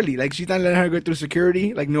leagues Harley. Like she's not letting her go through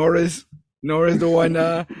security. Like Nora's the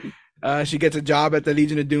one. She gets a job at the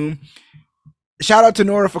Legion of Doom. Shout out to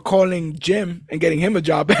Nora for calling Jim and getting him a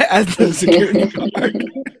job as the security guard.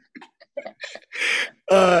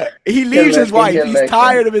 He Good leaves his looking, wife. good He's looking.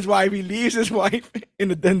 tired of his wife. He leaves his wife in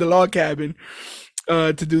the log cabin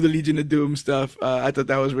to do the Legion of Doom stuff. I thought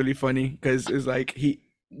that was really funny because it's like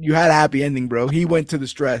you had a happy ending, bro. He went to the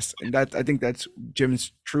stress, and I think that's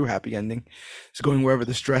Jim's true happy ending. It's going wherever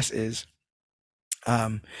the stress is.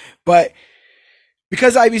 But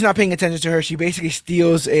because Ivy's not paying attention to her, she basically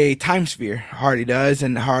steals a time sphere. Harley does,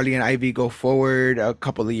 and Harley and Ivy go forward a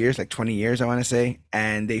couple of years, like 20 years, I want to say,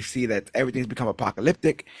 and they see that everything's become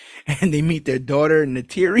apocalyptic, and they meet their daughter,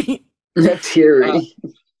 Natiri. Uh, Fury.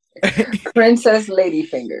 Princess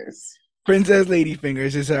Ladyfingers. Princess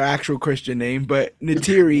Ladyfingers is her actual Christian name, but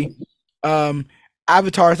Natiri, um,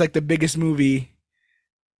 Avatar is like the biggest movie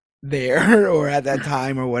there or at that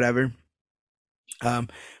time or whatever. Um,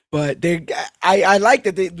 but I like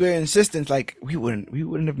that their insistence. Like we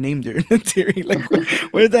wouldn't have named her Natiri.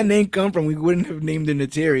 Like where did that name come from? We wouldn't have named her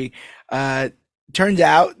Natiri. Uh, Turns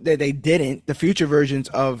out that they didn't. The future versions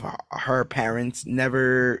of her parents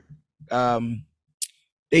never. Um,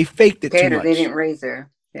 they faked it too Gator, they much. didn't raise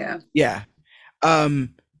her. Yeah. Yeah.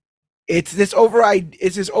 Um, it's this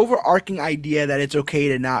overarching idea that it's okay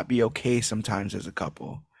to not be okay sometimes as a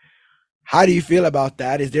couple. How do you feel about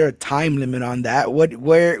that? Is there a time limit on that? What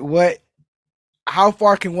how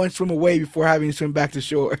far can one swim away before having to swim back to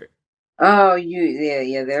shore? Oh,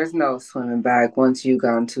 yeah. There's no swimming back once you've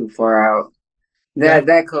gone too far out. Yeah,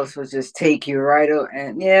 That coast will just take you right out,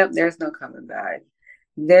 and yeah, there's no coming back.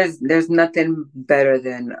 There's nothing better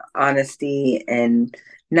than honesty, and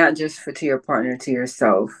not just for to your partner, to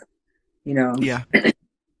yourself. You know, yeah.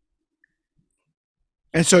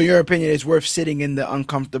 And so your opinion is worth sitting in the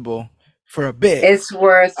uncomfortable for a bit it's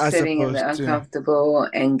worth as sitting in the opposed to uncomfortable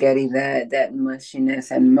and getting that mushiness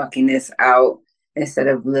and muckiness out instead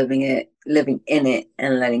of living in it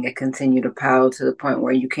and letting it continue to pile to the point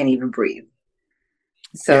where you can't even breathe.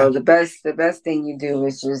 yeah, So the best thing you do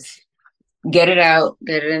is just get it out,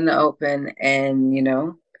 get it in the open, and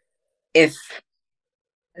if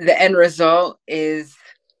the end result is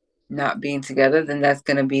not being together, then that's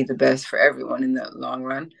going to be the best for everyone in the long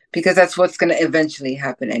run because that's what's going to eventually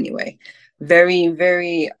happen anyway. Very,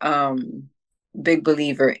 very big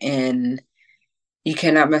believer in you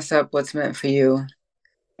cannot mess up what's meant for you,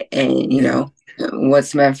 and yeah,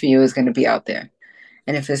 what's meant for you is going to be out there.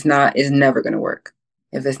 And if it's not, it's never going to work.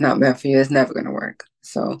 If it's not meant for you, it's never going to work.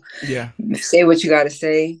 So yeah. say what you got to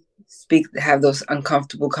say, speak, have those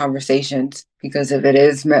uncomfortable conversations because if it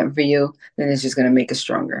is meant for you, then it's just going to make it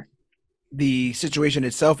stronger. The situation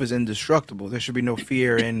itself is indestructible. There should be no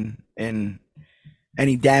fear in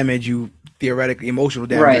any damage you theoretically emotional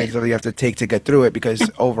damage Right. that you have to take to get through it because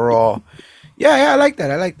overall, yeah, I like that.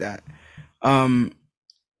 I like that. Um,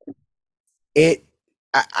 it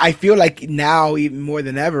I feel like now even more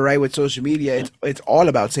than ever, right, with social media, it's all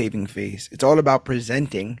about saving face. It's all about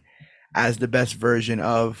presenting as the best version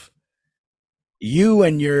of you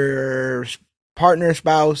and your partner,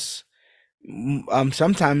 spouse.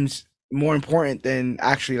 Sometimes more important than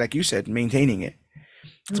actually, like you said, maintaining it.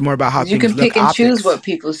 It's more about how You things can look, pick and choose optics. what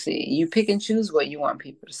people see. You pick and choose what you want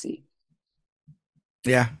people to see.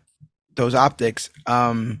 Yeah, those optics.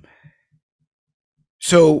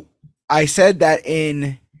 So I said that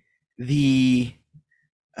in the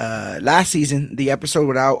last season, the episode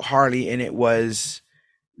without Harley, and it was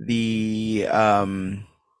the I'm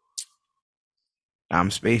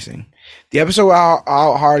spacing the episode without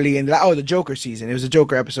Harley and the Joker season. It was a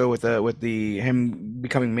Joker episode with the him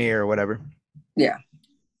becoming mayor or whatever. Yeah.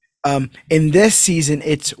 In this season,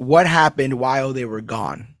 it's what happened while they were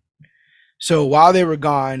gone. So while they were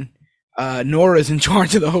gone, Nora's in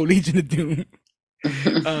charge of the whole Legion of Doom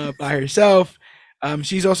by herself.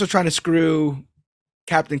 She's also trying to screw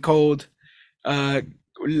Captain Cold, uh,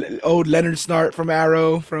 old Leonard Snart from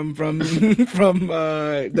Arrow, from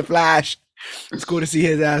the Flash. It's cool to see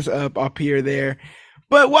his ass up here there.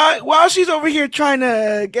 But while she's over here trying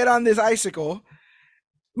to get on this icicle,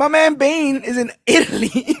 my man Bane is in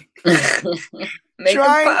Italy Making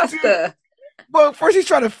trying to. pasta. Well, first he's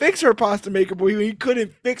trying to fix her pasta maker, but he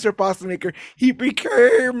couldn't fix her pasta maker.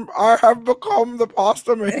 I have become the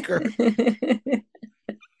pasta maker.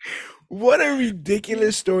 What a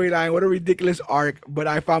ridiculous storyline! What a ridiculous arc! But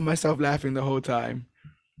I found myself laughing the whole time.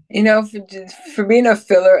 For being a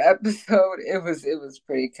filler episode, it was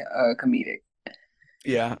pretty comedic.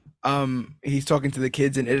 Yeah. He's talking to the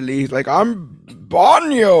kids in Italy. He's like, "I'm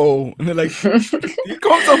Bagno," and they're like, "You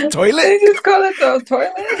call yourself toilet?" They just call it the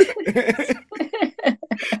toilet.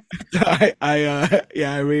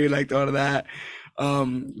 I really liked all of that.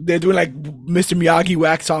 They're doing like Mr. Miyagi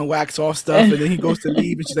wax on, wax off stuff, and then he goes to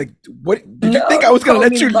leave, and she's like, "What? Did you think I was gonna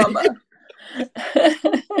let you leave?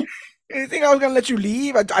 You think I was gonna let you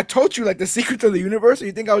leave? I told you like the secrets of the universe. Or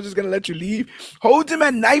you think I was just gonna let you leave?" Holds him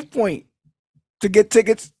at knife point to get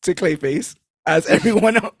tickets to Clayface, as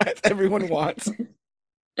everyone wants.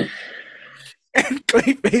 And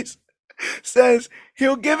Clayface says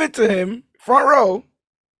he'll give it to him front row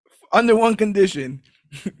under one condition: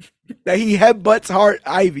 that he headbutts Hart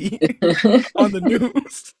Ivy on the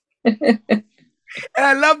news. And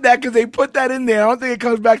I love that because they put that in there. I don't think it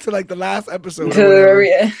comes back to like the last episode.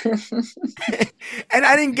 And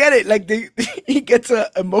I didn't get it. Like he gets a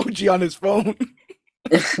emoji on his phone.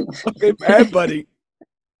 Okay, bad buddy.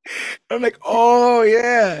 I'm like, oh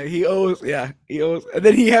yeah, he owes. And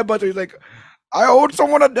then he headbutts her. He's like, I owed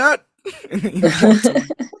someone a debt.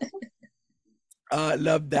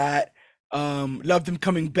 Love that. Loved him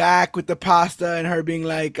coming back with the pasta and her being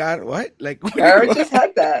like, what? Like, what I just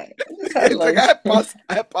had that. Like I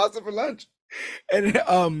had pasta for lunch.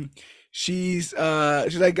 And she's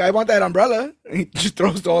like, I want that umbrella. And he just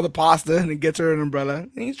throws all the pasta and then gets her an umbrella.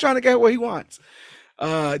 And he's trying to get what he wants.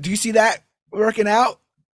 Do you see that working out?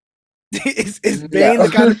 Is Bane the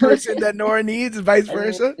kind of person that Nora needs and vice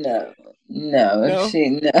versa? No. No.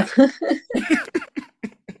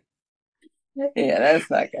 Yeah, that's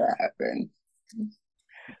not gonna happen.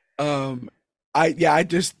 I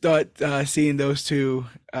just thought seeing those two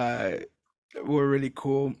were really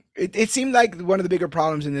cool. It seemed like one of the bigger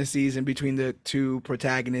problems in this season between the two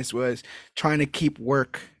protagonists was trying to keep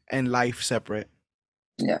work and life separate.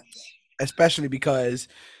 Yeah. Especially because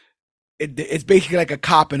it's basically like a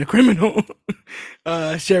cop and a criminal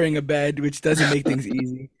sharing a bed, which doesn't make things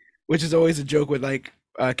easy. Which is always a joke with like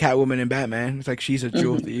Catwoman and Batman. It's like she's a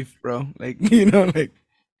jewel thief, bro. Like, like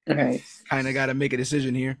kind of got to make a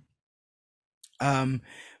decision here.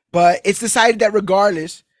 But it's decided that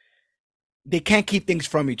regardless, they can't keep things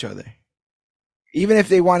from each other. Even if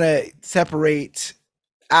they want to separate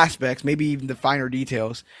aspects, maybe even the finer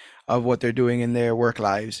details of what they're doing in their work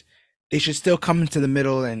lives, they should still come into the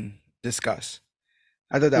middle and discuss.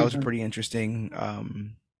 I thought that was pretty interesting.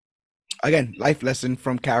 Again, life lesson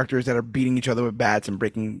from characters that are beating each other with bats and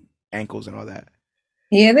breaking ankles and all that.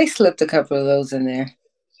 Yeah, they slipped a couple of those in there.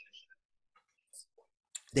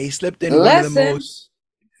 They slipped in one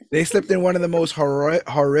of the most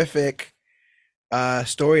horrific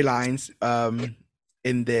storylines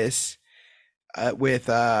in this with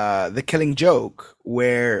The Killing Joke,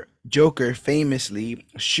 where Joker famously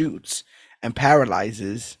shoots and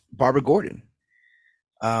paralyzes Barbara Gordon.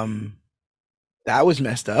 That was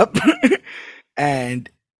messed up. And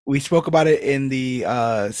we spoke about it in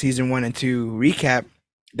the season 1 and 2 recap,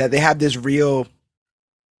 that they have this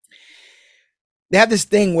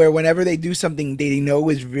thing where whenever they do something they know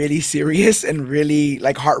is really serious and really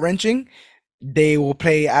like heart-wrenching, they will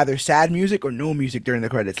play either sad music or no music during the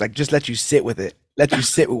credits. Like, just let you sit with it. Let you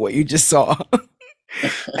sit with what you just saw.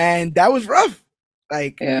 And that was rough.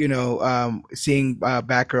 Like, seeing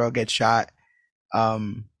Batgirl get shot.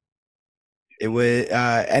 It was,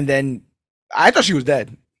 and then I thought she was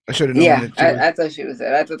dead. I should have known. Yeah, I thought she was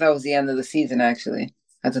dead. I thought that was the end of the season, actually.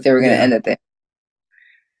 I thought they were going to end it there.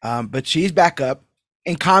 But she's back up.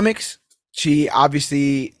 In comics, she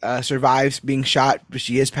obviously survives being shot, but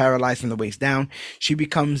she is paralyzed from the waist down. She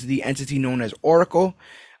becomes the entity known as Oracle.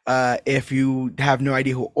 If you have no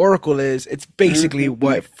idea who Oracle is, it's basically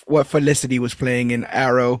what Felicity was playing in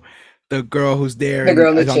Arrow. The girl who's there, the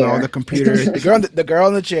girl in the chair, on the computer. the girl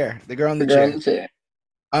in the chair. The girl in the chair.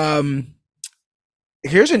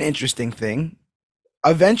 Here's an interesting thing.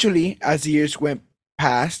 Eventually, as the years went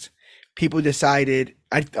past, people decided.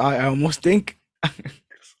 I almost think.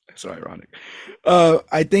 So ironic.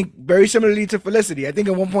 I think very similarly to Felicity. I think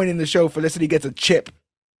at one point in the show, Felicity gets a chip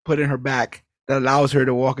put in her back that allows her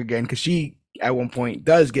to walk again because she at one point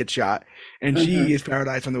does get shot, and she Mm-hmm. is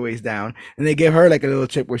paralyzed from the waist down, and they give her like a little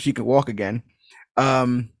chip where she can walk again.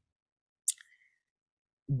 Um,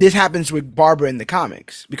 this happens with Barbara in the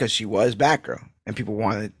comics because she was Batgirl, and people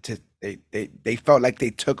wanted to they felt like they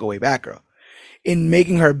took away Batgirl. In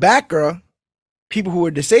making her Batgirl, people who were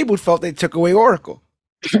disabled felt they took away Oracle.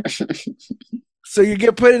 So you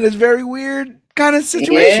get put in this very weird kind of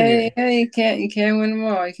situation Yeah, here. yeah, you can't win them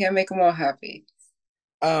all. You can't make them all happy.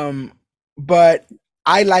 Um, but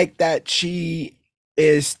I like that she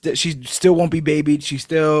still won't be babied. She's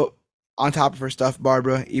still on top of her stuff,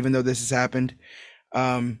 Barbara, even though this has happened.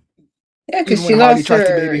 Um, Yeah, because even when she Harley lost tries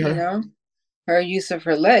to her, baby her. her use of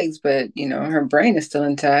her legs, but her brain is still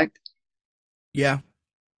intact. Yeah.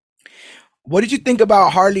 What did you think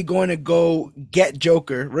about Harley going to go get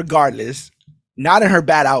Joker, regardless, not in her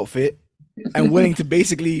bad outfit, and willing to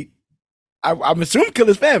basically, I'm assuming, kill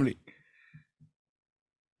his family?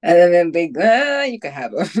 And then they, you could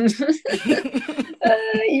have them.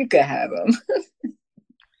 You could have them.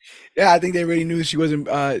 Yeah, I think they already knew she wasn't.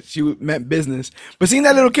 She meant business. But seeing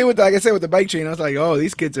that little kid with, like I said, with the bike chain, I was like, oh,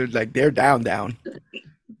 these kids are like they're down, down.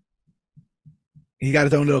 He got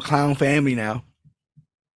his own little clown family now.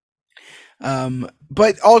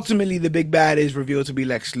 But ultimately, the big bad is revealed to be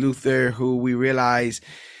Lex Luthor, who we realize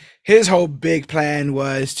his whole big plan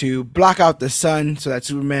was to block out the sun so that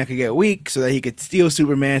Superman could get weak, so that he could steal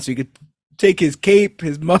Superman, so he could take his cape,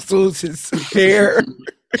 his muscles, his hair,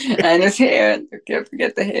 And his hair. Can't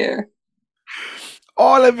forget the hair.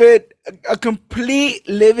 all of it, a complete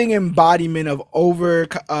living embodiment of over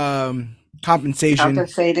compensation,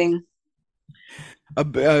 Compensating.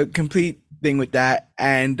 a complete thing with that,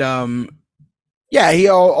 and yeah, he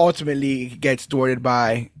ultimately gets thwarted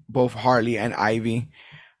by both Harley and Ivy,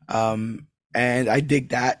 and I dig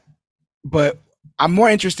that. But I'm more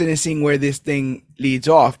interested in seeing where this thing leads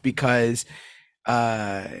off because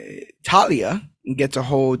uh, Talia gets a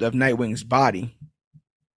hold of Nightwing's body,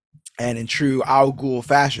 and in true Al Ghul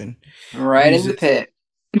fashion, Right in the uses pit.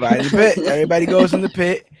 right in the pit. Everybody goes in the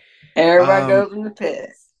pit. Everybody Um, goes in the pit.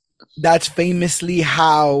 that's famously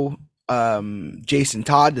how Jason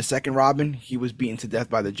Todd, the second Robin, he was beaten to death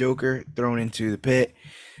by the Joker, thrown into the pit,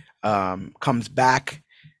 comes back,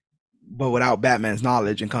 but without Batman's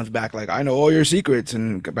knowledge, and comes back like, I know all your secrets.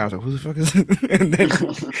 And Batman's like, who the fuck is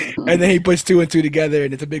this? And then he puts two and two together,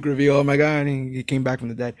 and it's a big reveal. Oh my god, he came back from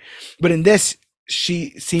the dead. But in this,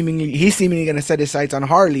 he's seemingly gonna set his sights on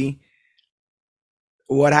Harley.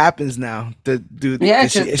 What happens now? Yeah,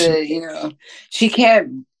 Does because she she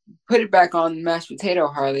can't put it back on mashed potato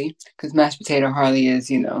Harley because mashed potato Harley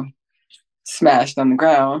is smashed on the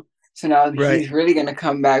ground. So now right? he's really gonna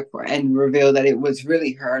come back and reveal that it was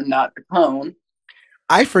really her, not the clone.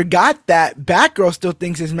 I forgot that Batgirl still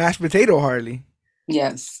thinks it's mashed potato Harley.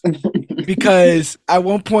 Yes. Because at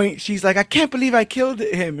one point she's like, I can't believe I killed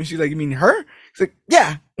him. And she's like, you mean her? She's like,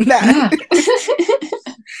 yeah, that.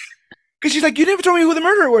 Yeah. Because she's like, you never told me who the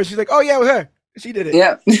murderer was. She's like, oh yeah, it was her. She did it.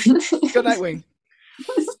 Yeah. Kill Nightwing.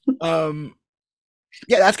 Um,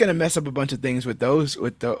 yeah, that's gonna mess up a bunch of things with those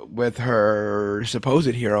with her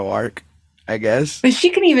supposed hero arc, I guess. But she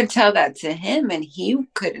can even tell that to him, and he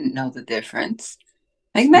couldn't know the difference.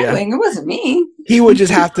 Like Yeah, Nightwing, it wasn't me. he would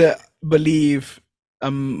just have to believe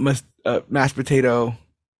a mashed potato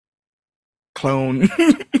clone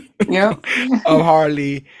Yep. of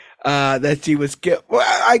Harley, that she was killed. Well,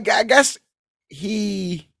 I guess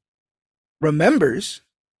he remembers.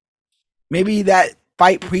 Maybe that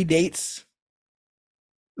fight predates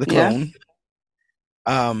the Yeah.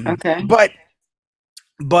 clone. Okay.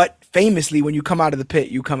 But famously, when you come out of the pit,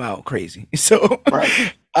 you come out crazy. So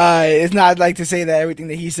Right. it's not like to say that everything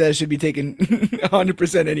that he says should be taken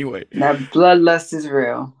 100% anyway. That bloodlust is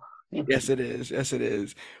real. Yes, it is. Yes, it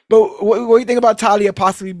is. But what do you think about Talia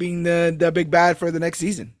possibly being the big bad for the next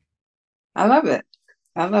season? I love it.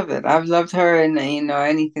 I love it. I've loved her in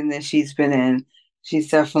anything that she's been in. She's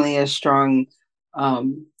definitely a strong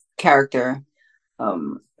character.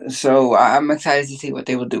 So I'm excited to see what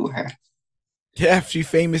they will do with her. Yeah, she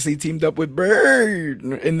famously teamed up with Bird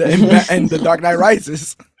in the Dark Knight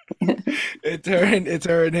Rises. It's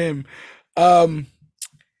her and him. Um,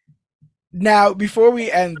 Now, before we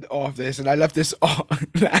end off this, and I left this on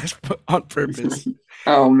last on purpose,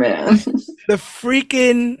 Oh man. the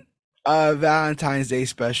freaking Valentine's Day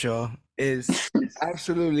special is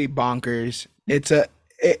absolutely bonkers. It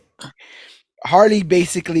Harley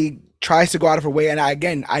basically tries to go out of her way, and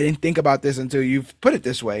again, I didn't think about this until you've put it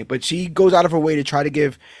this way, but she goes out of her way to try to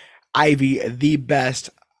give Ivy the best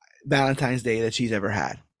Valentine's Day that she's ever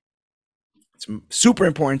had. It's super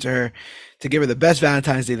important to her to give her the best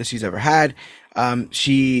Valentine's Day that she's ever had.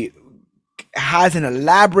 She has an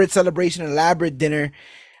elaborate celebration, elaborate dinner.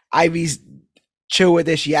 Ivy's chill with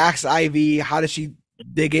it. She asks Ivy, how does she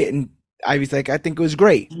dig it? And Ivy's like, I think it was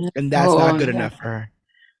great. And that's not Oh, good yeah. enough for her.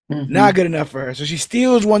 Mm-hmm. Not good enough for her. So she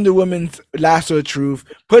steals Wonder Woman's lasso of truth,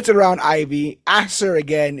 puts it around Ivy, asks her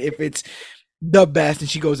again if it's the best, and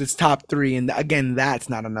she goes, it's top three. And again, that's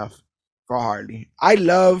not enough for Harley. I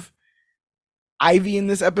love Ivy in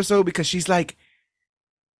this episode because she's like,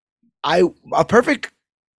 a perfect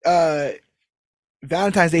uh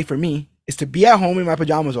Valentine's Day for me is to be at home in my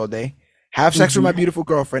pajamas all day, have sex with my Mm-hmm. beautiful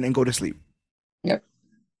girlfriend, and go to sleep. Yep.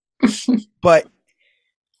 But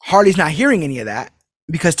Harley's not hearing any of that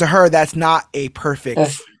because to her that's not a perfect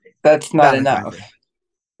That's that's not Valentine's enough. Day.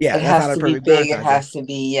 Yeah, It that's not has a to be perfect big. It Valentine's Day. has to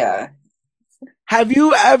be, yeah. Have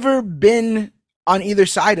you ever been on either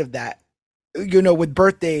side of that? You know, with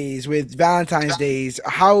birthdays, with Valentine's days,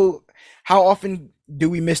 how often do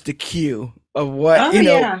we miss the cue of what, Oh,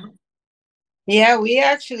 yeah. Yeah, we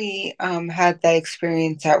actually had that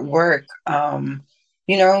experience at work.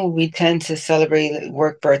 We tend to celebrate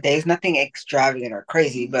work birthdays, nothing extravagant or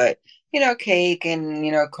crazy, but cake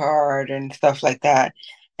and card and stuff like that.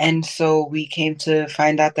 And so we came to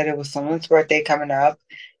find out that it was someone's birthday coming up.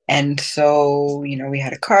 And so, we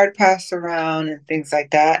had a card passed around and things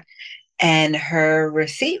like that. And her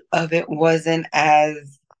receipt of it wasn't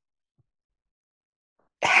as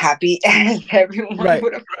happy as everyone right.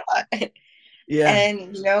 would have thought. Yeah.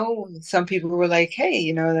 And, some people were like,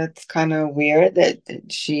 hey, that's kind of weird that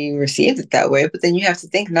she received it that way. But then you have to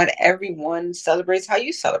think not everyone celebrates how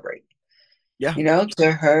you celebrate. Yeah.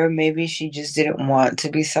 To her, maybe she just didn't want to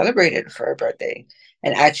be celebrated for her birthday.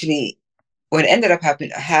 And actually, what ended up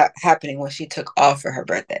happening was she took off for her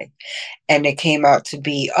birthday. And it came out to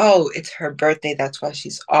be, oh, it's her birthday. That's why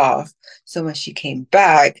she's off. So when she came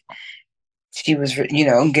back, she was,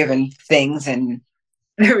 given things and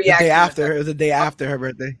the The day reaction was after, it was the day after her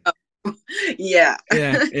birthday. yeah.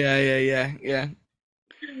 Yeah.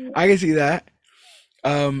 I can see that.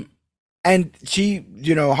 Um, and she,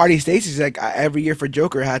 Hardy Stacy's like every year for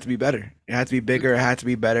Joker it had to be better. It had to be bigger. It had to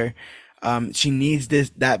be better. She needs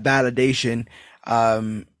that validation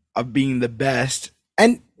of being the best,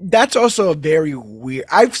 and that's also a very weird.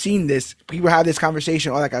 I've seen this. People have this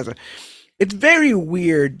conversation, all that kind of stuff. It's very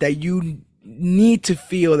weird that you need to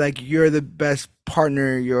feel like you're the best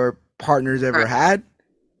partner your partner's ever Right. had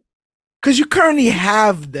because you currently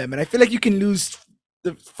have them, and I feel like you can lose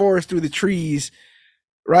the forest through the trees,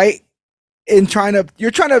 right? You're trying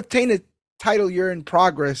to obtain a title you're in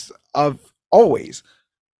progress of always,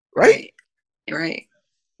 right? Right. Right.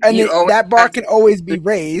 And You always that bar have can always be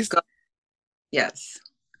raised. to. Yes.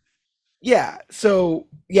 Yeah. So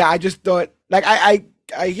yeah, I just thought like I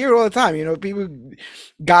hear it all the time. People,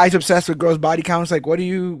 guys obsessed with girls' body counts. Like, what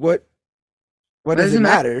What does does it it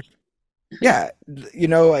matter? matter? Yeah,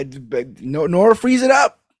 no, nor freeze it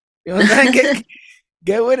up. You know what I'm saying?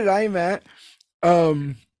 Get with it. I ain't mad.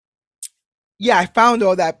 Um, yeah, I found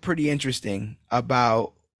all that pretty interesting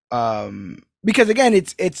about because again,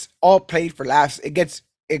 it's all played for laughs. It gets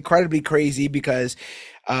incredibly crazy because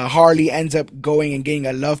Harley ends up going and getting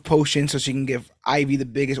a love potion so she can give Ivy the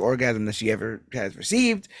biggest orgasm that she ever has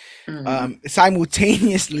received. Mm-hmm.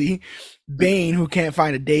 Simultaneously, Bane, who can't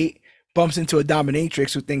find a date, bumps into a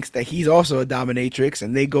dominatrix who thinks that he's also a dominatrix,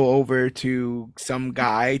 and they go over to some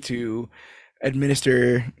guy to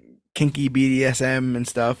administer kinky BDSM and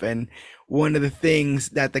stuff. And one of the things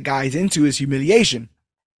that the guy's into is humiliation,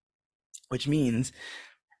 which means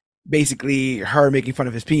basically her making fun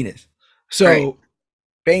of his penis. Right. So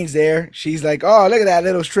Bane's there. She's like, "Oh, look at that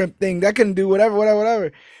little shrimp thing. That can do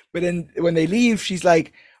whatever." But then when they leave, she's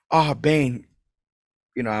like, "Oh, Bane,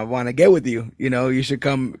 I want to get with you. You should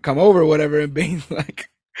come over, whatever." And Bane's like,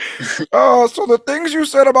 "Oh, so the things you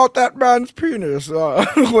said about that man's penis,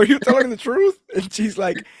 were you telling the truth?" And she's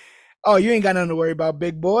like, "Oh, you ain't got nothing to worry about,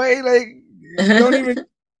 big boy. Like, don't even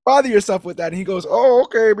bother yourself with that." And he goes, "Oh,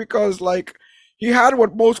 okay, because like he had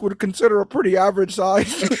what most would consider a pretty average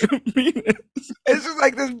size penis." It's just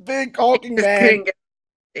like this big hulking Just man.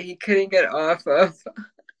 he couldn't get off of.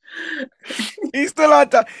 He's still on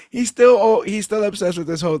top. He's still obsessed with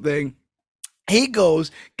this whole thing. He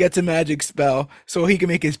goes, gets a magic spell so he can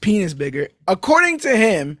make his penis bigger. According to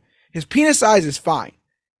him, his penis size is fine.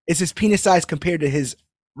 It's his penis size compared to his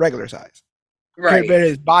regular size, compared Right. to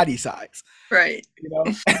his body size. Right.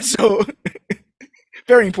 And so,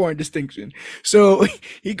 very important distinction. So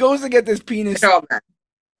he goes to get this penis It's all that.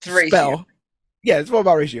 It's ratio. spell. Yeah, it's all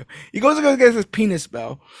about ratio. He goes to go get this penis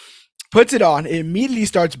spell, puts it on, it immediately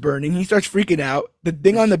starts burning. He starts freaking out. The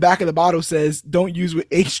thing on the back of the bottle says, "Don't use with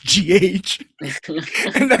HGH."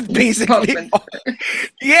 And that's basically all,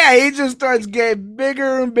 Yeah, he just starts getting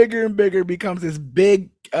bigger and bigger and bigger, becomes this big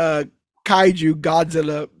kaiju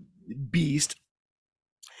Godzilla beast.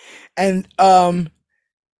 And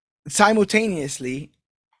simultaneously,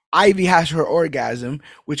 Ivy has her orgasm,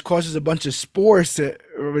 which causes a bunch of spores to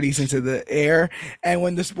release into the air. And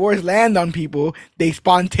when the spores land on people, they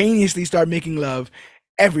spontaneously start making love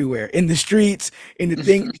everywhere in the streets, in the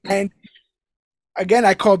thing. And again,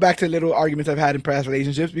 I call back to little arguments I've had in past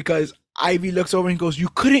relationships because Ivy looks over and goes, "You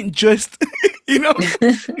couldn't just, you know,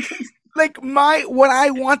 like my what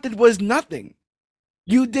I wanted was nothing.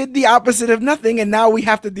 You did the opposite of nothing, and now we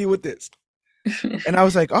have to deal with this." And I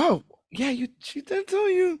was like, "Oh, yeah, she didn't tell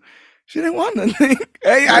you she didn't want nothing."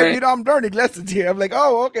 Hey, Right. I'm learning lessons here. I'm like,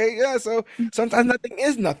 "Oh, okay, yeah." So sometimes nothing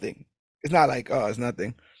is nothing. It's not like, oh, it's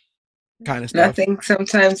nothing kind of stuff. Nothing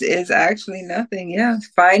sometimes is actually nothing. Yeah.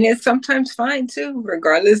 Fine is sometimes fine too,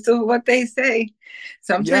 regardless of what they say.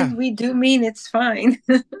 Sometimes Yeah, we do mean it's fine.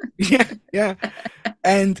 yeah, yeah.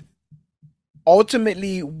 And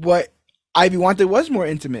ultimately, what Ivy wanted was more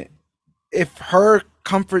intimate. If her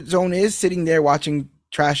comfort zone is sitting there watching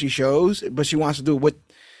trashy shows, but she wants to do it with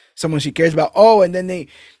someone she cares about. Oh, and then they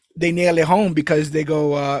nail it home because they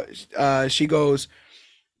go. She goes.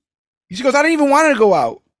 I didn't even want to go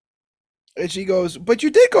out. And she goes, but you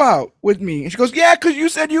did go out with me. And she goes, yeah, because you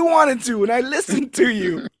said you wanted to, and I listened to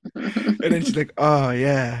you. And then she's like, oh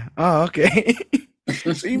yeah, oh okay.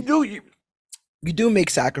 So you do make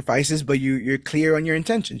sacrifices, but you're clear on your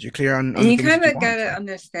intentions. You're clear on And the you things that kind you of want. got to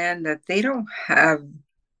understand that they don't have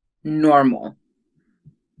normal.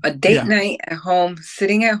 A date Yeah, night at home,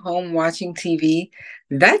 sitting at home watching TV,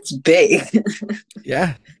 that's big.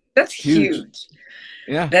 yeah, That's huge. huge.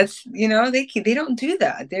 Yeah, That's, they don't do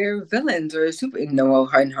that. They're villains or super. No,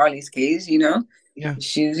 in Harley's case, yeah,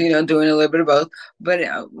 she's doing a little bit of both. But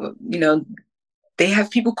they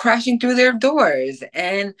have people crashing through their doors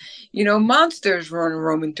and monsters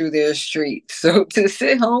roaming through their streets. So to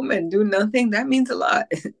sit home and do nothing, that means a lot.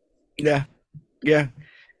 yeah, yeah.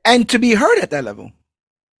 And to be heard at that level,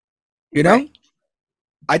 you Right. know,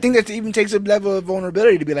 I think that even takes a level of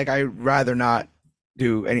vulnerability to be like, I'd rather not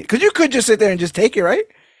do any, because you could just sit there and just take it, right?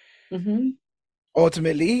 Hmm.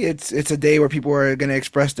 Ultimately, it's a day where people are going to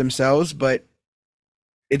express themselves, but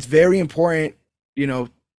it's very important, you know.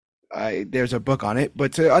 There's a book on it,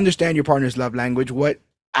 but to understand your partner's love language, what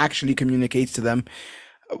actually communicates to them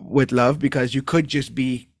with love, because you could just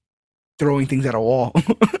be throwing things at a wall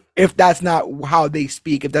if that's not how they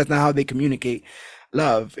speak, if that's not how they communicate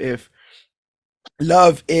love. If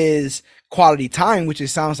love is quality time, which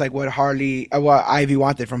is sounds like what Ivy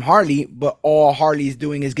wanted from Harley, but all Harley's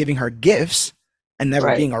doing is giving her gifts and never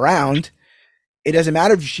Right. being around. It doesn't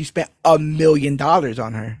matter if she spent $1 million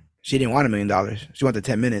on her. She didn't want $1 million. She wanted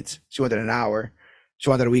 10 minutes. She wanted an hour. She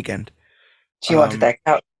wanted a weekend. She wanted Um, that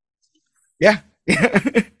couch. yeah.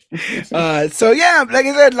 So yeah, like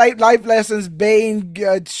I said, life lessons. Bane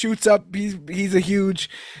shoots up. He's a huge,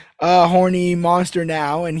 horny monster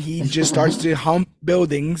now, and he just starts to hump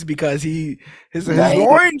buildings because his Nice.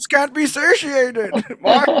 loins can't be satiated.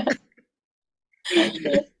 Mark,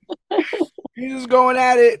 he's just going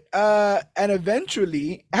at it. And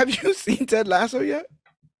eventually, have you seen Ted Lasso yet?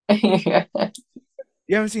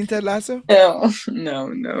 You haven't seen Ted Lasso? No, no,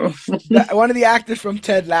 no. One of the actors from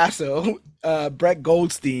Ted Lasso, Brett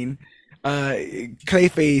Goldstein,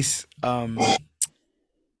 Clayface,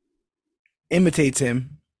 imitates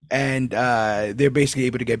him, and they're basically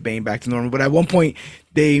able to get Bane back to normal. But at one point,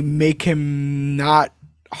 they make him not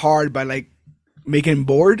hard by like making him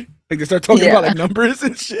bored. Like they start talking about Yeah. like numbers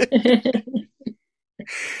and shit.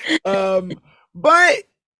 Um, but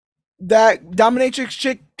that dominatrix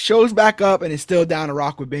chick shows back up and is still down to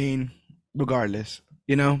rock with Bane, regardless.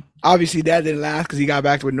 You know, obviously that didn't last because he got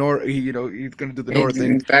back with Nora. He's gonna do the Nora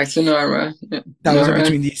thing. Back to Nora. That was in Nora.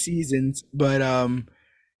 between these seasons, but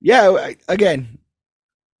yeah. Again,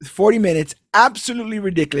 40 minutes, absolutely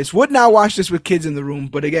ridiculous. Would not watch this with kids in the room,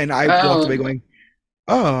 but again, I walked away Oh. going,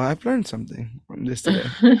 "Oh, I've learned something from this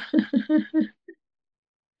today."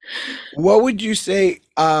 What would you say?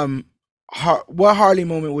 What Harley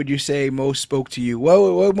moment would you say most spoke to you?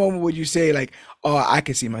 What moment would you say like, oh, I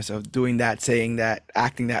could see myself doing that, saying that,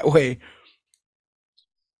 acting that way?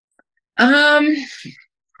 um,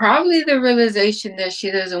 Probably the realization that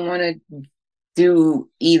she doesn't want to do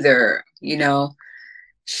either.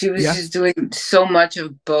 She was Yeah. just doing so much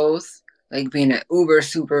of both, like being an uber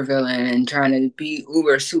super villain and trying to be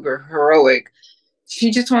uber super heroic.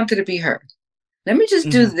 She just wanted to be her. Let me just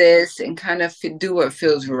do Hmm. this and kind of do what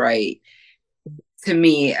feels right to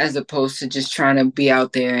me, as opposed to just trying to be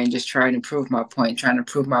out there and just trying to prove my point, trying to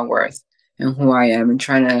prove my worth and who I am, and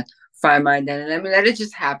trying to find my identity. Let me let it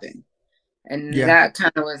just happen. And Yeah. that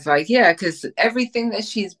kind of was like, yeah, because everything that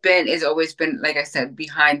she's been is always been, like I said,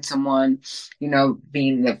 behind someone,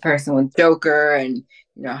 being the person with Joker and,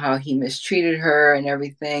 how he mistreated her and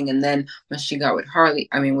everything. And then when she got with Harley,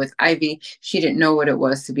 I mean, with Ivy, she didn't know what it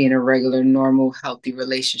was to be in a regular, normal, healthy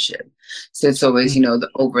relationship. So it's always, Mm.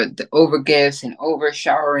 the over gifts and over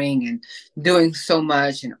showering and doing so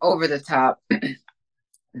much and over the top.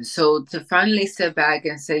 And so to finally sit back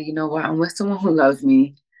and say, you know what, I'm with someone who loves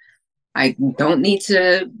me. I don't need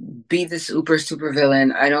to be the super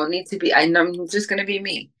villain. I don't need to be. I'm just gonna be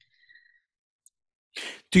me.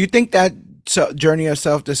 Do you think that journey of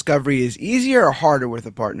self discovery is easier or harder with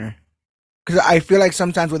a partner? Because I feel like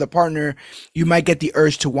sometimes with a partner, you might get the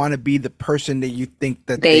urge to want to be the person that you think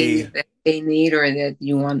that They they. that they need or that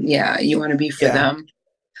you want. Yeah, you want to be for Yeah. them.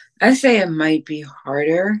 I say it might be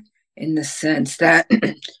harder in the sense that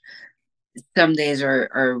some days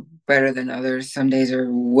are better than others. Some days are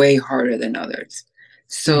way harder than others.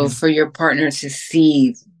 So Hmm. for your partner to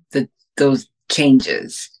see the those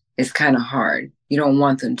changes is kind of hard. You don't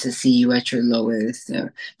want them to see you at your lowest,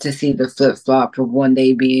 to see the flip flop of one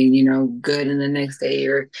day being, good and the next day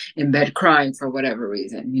you're in bed crying for whatever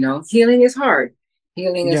reason. Healing is hard.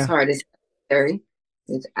 Healing is Yeah. hard. It's necessary.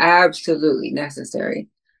 It's absolutely necessary,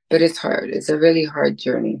 but it's hard. It's a really hard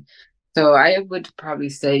journey. So I would probably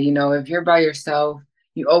say, if you're by yourself,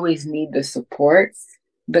 you always need the support,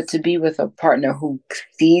 but to be with a partner who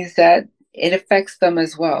sees that, it affects them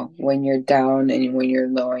as well when you're down and when you're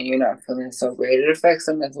low and you're not feeling so great. It affects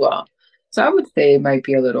them as well. So I would say it might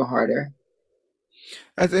be a little harder.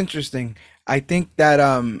 That's interesting. I think that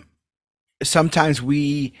sometimes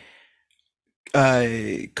we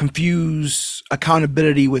confuse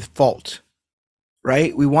accountability with fault,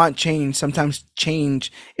 right? We want change. Sometimes change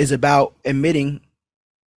is about admitting,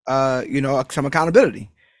 some accountability.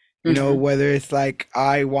 Hmm. Whether it's like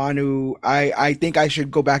I think I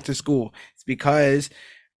should go back to school. It's because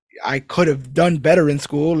I could have done better in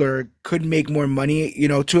school or could make more money.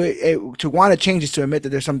 To want to change is to admit that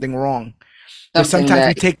there's something wrong. But Something sometimes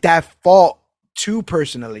we that, take that fault too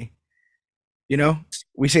personally. You know,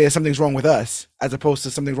 we say that something's wrong with us as opposed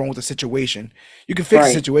to something's wrong with the situation. You can fix the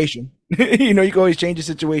right. situation. You can always change the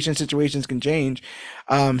situation. Situations can change.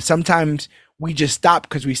 Sometimes we just stop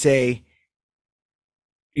because we say,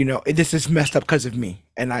 this is messed up because of me,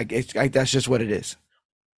 and that's just what it is.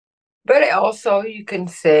 But also, you can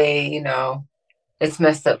say, it's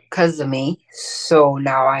messed up because of me. So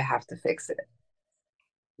now I have to fix it.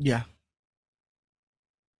 Yeah,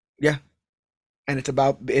 yeah. And it's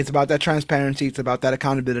about that transparency. It's about that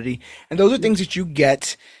accountability, and those are things that you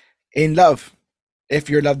get in love. If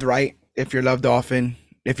you're loved right, if you're loved often,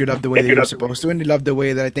 if you're loved the way that you're supposed to, and you love the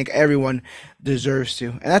way that I think everyone deserves to.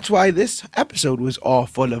 And that's why this episode was all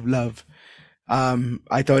full of love.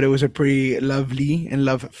 I thought it was a pretty lovely and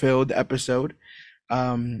love filled episode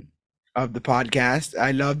um, of the podcast.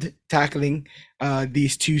 I loved tackling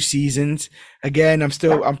these 2 seasons. Again, I'm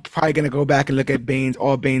probably gonna go back and look at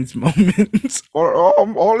all Bane's moments, or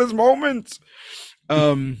all his moments.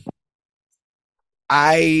 Um,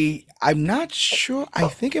 I'm not sure. I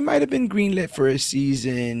think it might have been greenlit for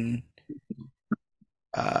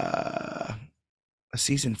uh, a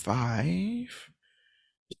season 5.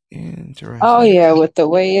 Oh Interesting. yeah, with the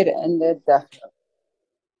way it ended, that's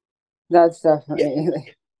Yeah,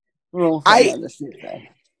 definitely room for I another season.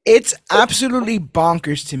 it's absolutely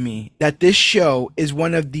bonkers to me that this show is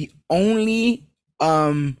one of the only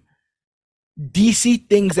DC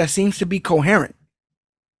things that seems to be coherent.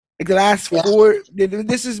 Like the last Yeah. four,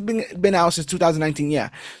 this has been out since 2019. Yeah,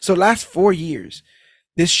 so last 4 years,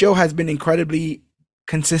 this show has been incredibly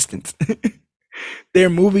consistent. Their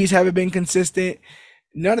movies haven't been consistent.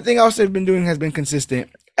 Nothing else they've been doing has been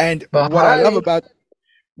consistent. And But what I love Harley,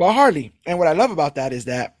 about Harley, and what I love about that is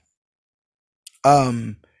that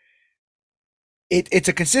um it's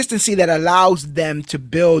a consistency that allows them to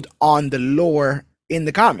build on the lore in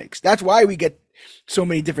the comics. That's why we get so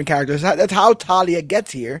many different characters. That's how Talia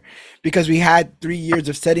gets here, because we had 3 years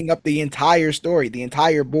of setting up the entire story, the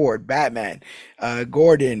entire board: Batman,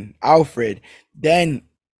 Gordon, Alfred, then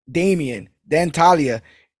Damian, then Talia.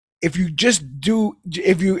 If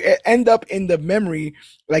you end up in the memory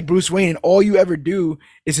like Bruce Wayne, and all you ever do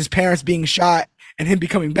is his parents being shot and him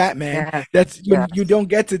becoming Batman, yeah, that's yeah, you don't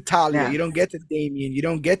get to Talia, yeah. you don't get to Damian, you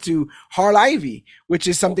don't get to Harley, which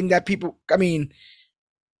is something that people, I mean,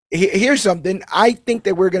 here's something. I think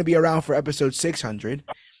that we're going to be around for episode 600.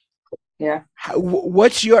 Yeah.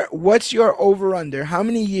 What's your over under? How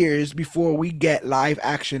many years before we get live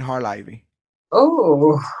action Harley?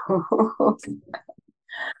 Oh,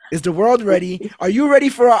 Is the world ready? Are you ready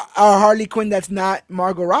for our Harley Quinn that's not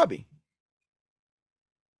Margot Robbie?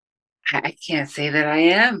 I can't say that I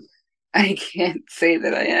am. I can't say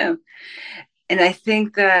that I am. And I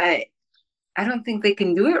think that I don't think they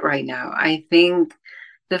can do it right now. I think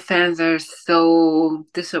the fans are so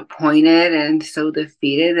disappointed and so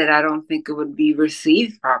defeated that I don't think it would be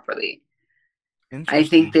received properly. I think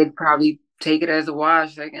Interesting. they'd probably take it as a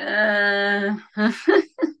wash, like,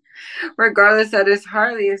 regardless of this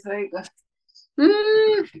Harley, it's like, I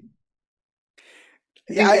think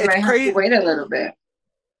Yeah, they it's might have to crazy. wait a little bit.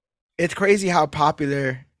 It's crazy how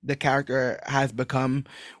popular the character has become.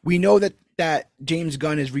 We know that James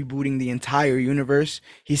Gunn is rebooting the entire universe.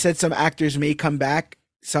 He said some actors may come back,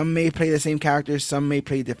 some may play the same characters, some may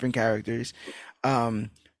play different characters.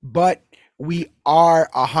 But we are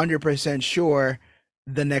 100% sure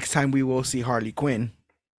the next time we will see Harley Quinn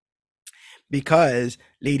because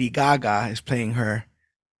Lady Gaga is playing her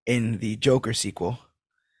in the Joker sequel.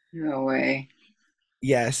 No way.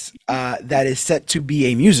 Yes, that is set to be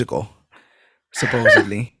a musical,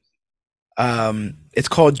 supposedly. It's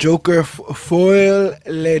called Joker Foil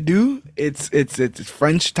Le Deux. It's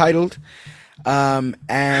French titled.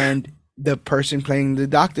 And the person playing the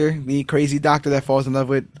doctor, the crazy doctor that falls in love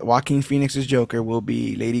with Joaquin Phoenix's Joker, will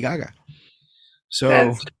be Lady Gaga. So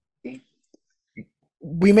That's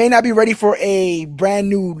we may not be ready for a brand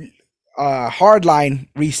new hardline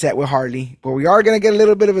reset with Harley, but we are gonna get a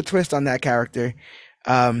little bit of a twist on that character.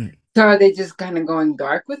 Um, so. Are they just kind of going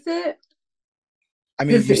dark with it? I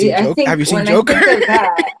mean, Because you seen I Joker? Have think you seen when I Joker? think of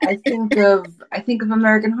that, I think of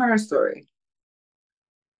American Horror Story.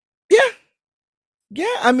 Yeah,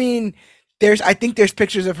 yeah. I mean, I think there's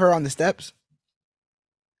pictures of her on the steps.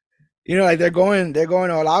 You know, like they're going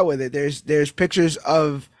all out with it. There's pictures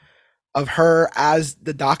of her as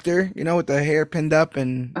the doctor, you know, with the hair pinned up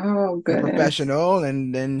and Oh the goodness. professional,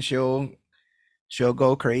 and then she'll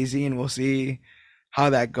go crazy, and we'll see how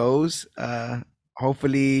that goes.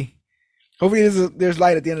 Hopefully, hopefully there's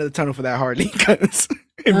light at the end of the tunnel for that Harley, because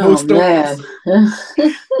in Oh most man.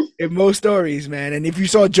 stories, in most stories, man, and if you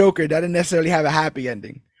saw Joker, that didn't necessarily have a happy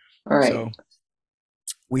ending. All right. So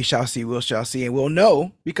we shall see, we shall see, and we'll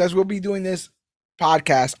know because we'll be doing this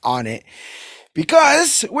podcast on it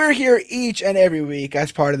because we're here each and every week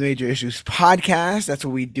as part of the Major Issues podcast. That's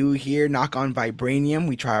what we do here. Knock on Vibranium.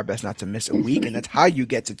 We try our best not to miss a week, and that's how you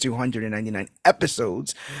get to 299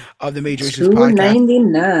 episodes of the Major Issues podcast.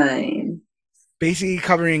 299. Basically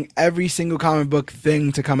covering every single comic book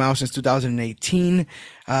thing to come out since 2018.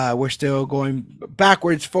 We're still going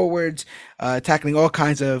backwards, forwards, tackling all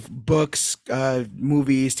kinds of books,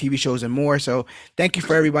 movies, TV shows, and more. So thank you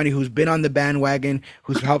for everybody who's been on the bandwagon,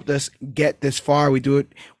 who's helped us get this far. We do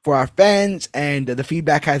it for our fans, and the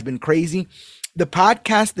feedback has been crazy. The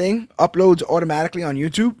podcast thing uploads automatically on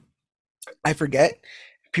YouTube. I forget.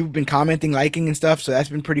 People have been commenting, liking, and stuff. So that's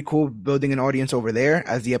been pretty cool, building an audience over there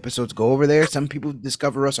as the episodes go over there. Some people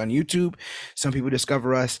discover us on YouTube. Some people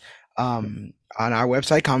discover us on our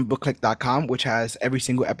website, comicbookclick.com, which has every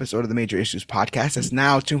single episode of the Major Issues podcast. It's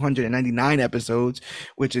now 299 episodes,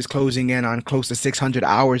 which is closing in on close to 600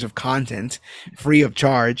 hours of content free of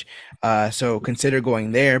charge. So consider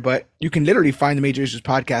going there. But you can literally find the Major Issues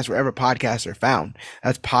podcast wherever podcasts are found.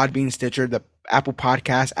 That's Podbean, Stitcher, the Apple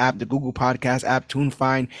Podcast app, the Google Podcast app,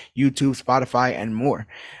 TuneFind, YouTube, Spotify, and more.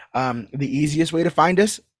 The easiest way to find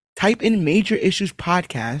us, type in Major Issues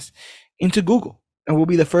Podcast into Google, and we'll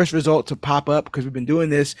be the first result to pop up because we've been doing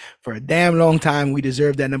this for a damn long time. We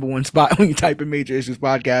deserve that number one spot when you type in Major Issues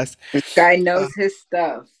Podcast. This guy knows his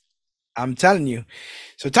stuff. I'm telling you.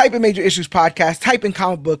 So type in Major Issues Podcast, type in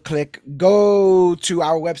Comic Book Click, go to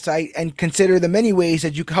our website, and consider the many ways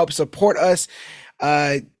that you can help support us.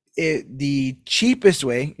 The cheapest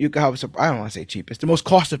way you can help support, I don't want to say cheapest, the most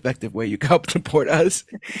cost effective way you can help support us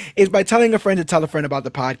is by telling a friend to tell a friend about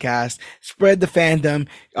the podcast. Spread the fandom.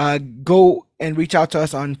 Go and reach out to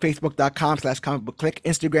us on facebook.com/comicbookclick,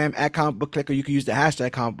 Instagram @comicbookclick, or you can use the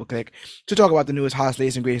hashtag comicbookclick to talk about the newest, hottest,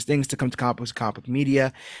 latest, and greatest things to come to comic books and comic book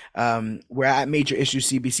media. We're at Major Issue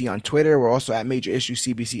CBC on Twitter. We're also at Major Issue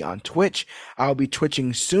CBC on Twitch. I'll be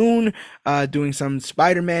twitching soon, doing some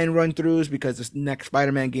Spider-Man run-throughs because this next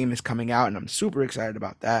Spider-Man game is coming out, and I'm super excited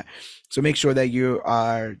about that. So make sure that you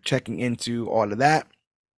are checking into all of that.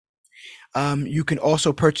 You can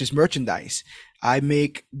also purchase merchandise. I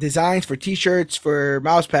make designs for t-shirts, for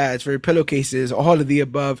mouse pads, for pillowcases, all of the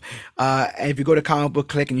above. And if you go to Comic Book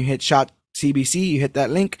Click and you hit Shop CBC, you hit that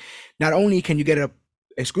link. Not only can you get a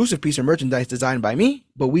exclusive piece of merchandise designed by me,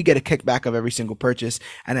 but we get a kickback of every single purchase,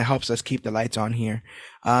 and it helps us keep the lights on here.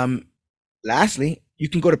 Lastly, you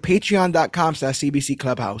can go to patreon.com/CBC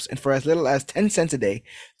Clubhouse, and for as little as 10 cents a day,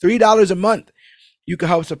 $3 a month, you can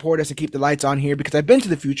help support us and keep the lights on here, because I've been to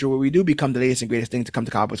the future where we do become the latest and greatest thing to come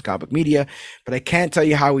to comic book media, but I can't tell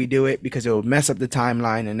you how we do it because it will mess up the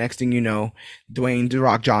timeline. And next thing you know, Dwayne "The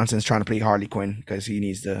Rock" Johnson's trying to play Harley Quinn because he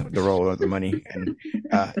needs the role or the money. And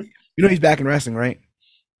he's back in wrestling, right?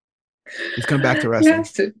 He's come back to He wrestling.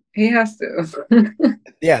 has to. He has to.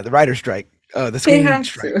 Yeah, the writer's strike. The He screen has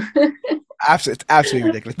strike. to. It's absolutely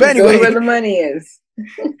ridiculous. But Go anyway, where the money is.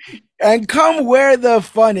 and come where the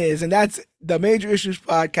fun is. And that's the Major Issues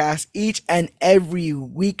Podcast each and every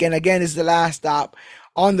week. And again, this is the last stop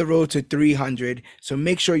on the road to 300. So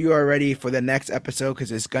make sure you are ready for the next episode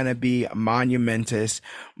because it's going to be monumentous.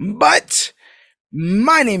 But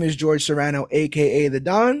my name is George Serrano, a.k.a. The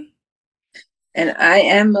Don. And I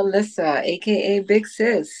am Melissa, a.k.a. Big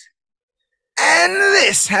Sis. And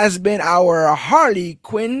this has been our Harley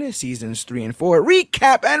Quinn Seasons 3 and 4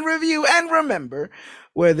 recap and review. And remember,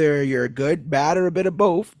 whether you're good, bad, or a bit of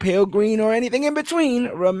both, pale green, or anything in between,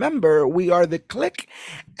 remember, we are the Click.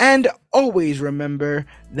 And always remember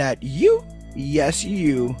that you, yes,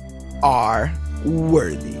 you, are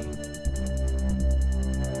worthy.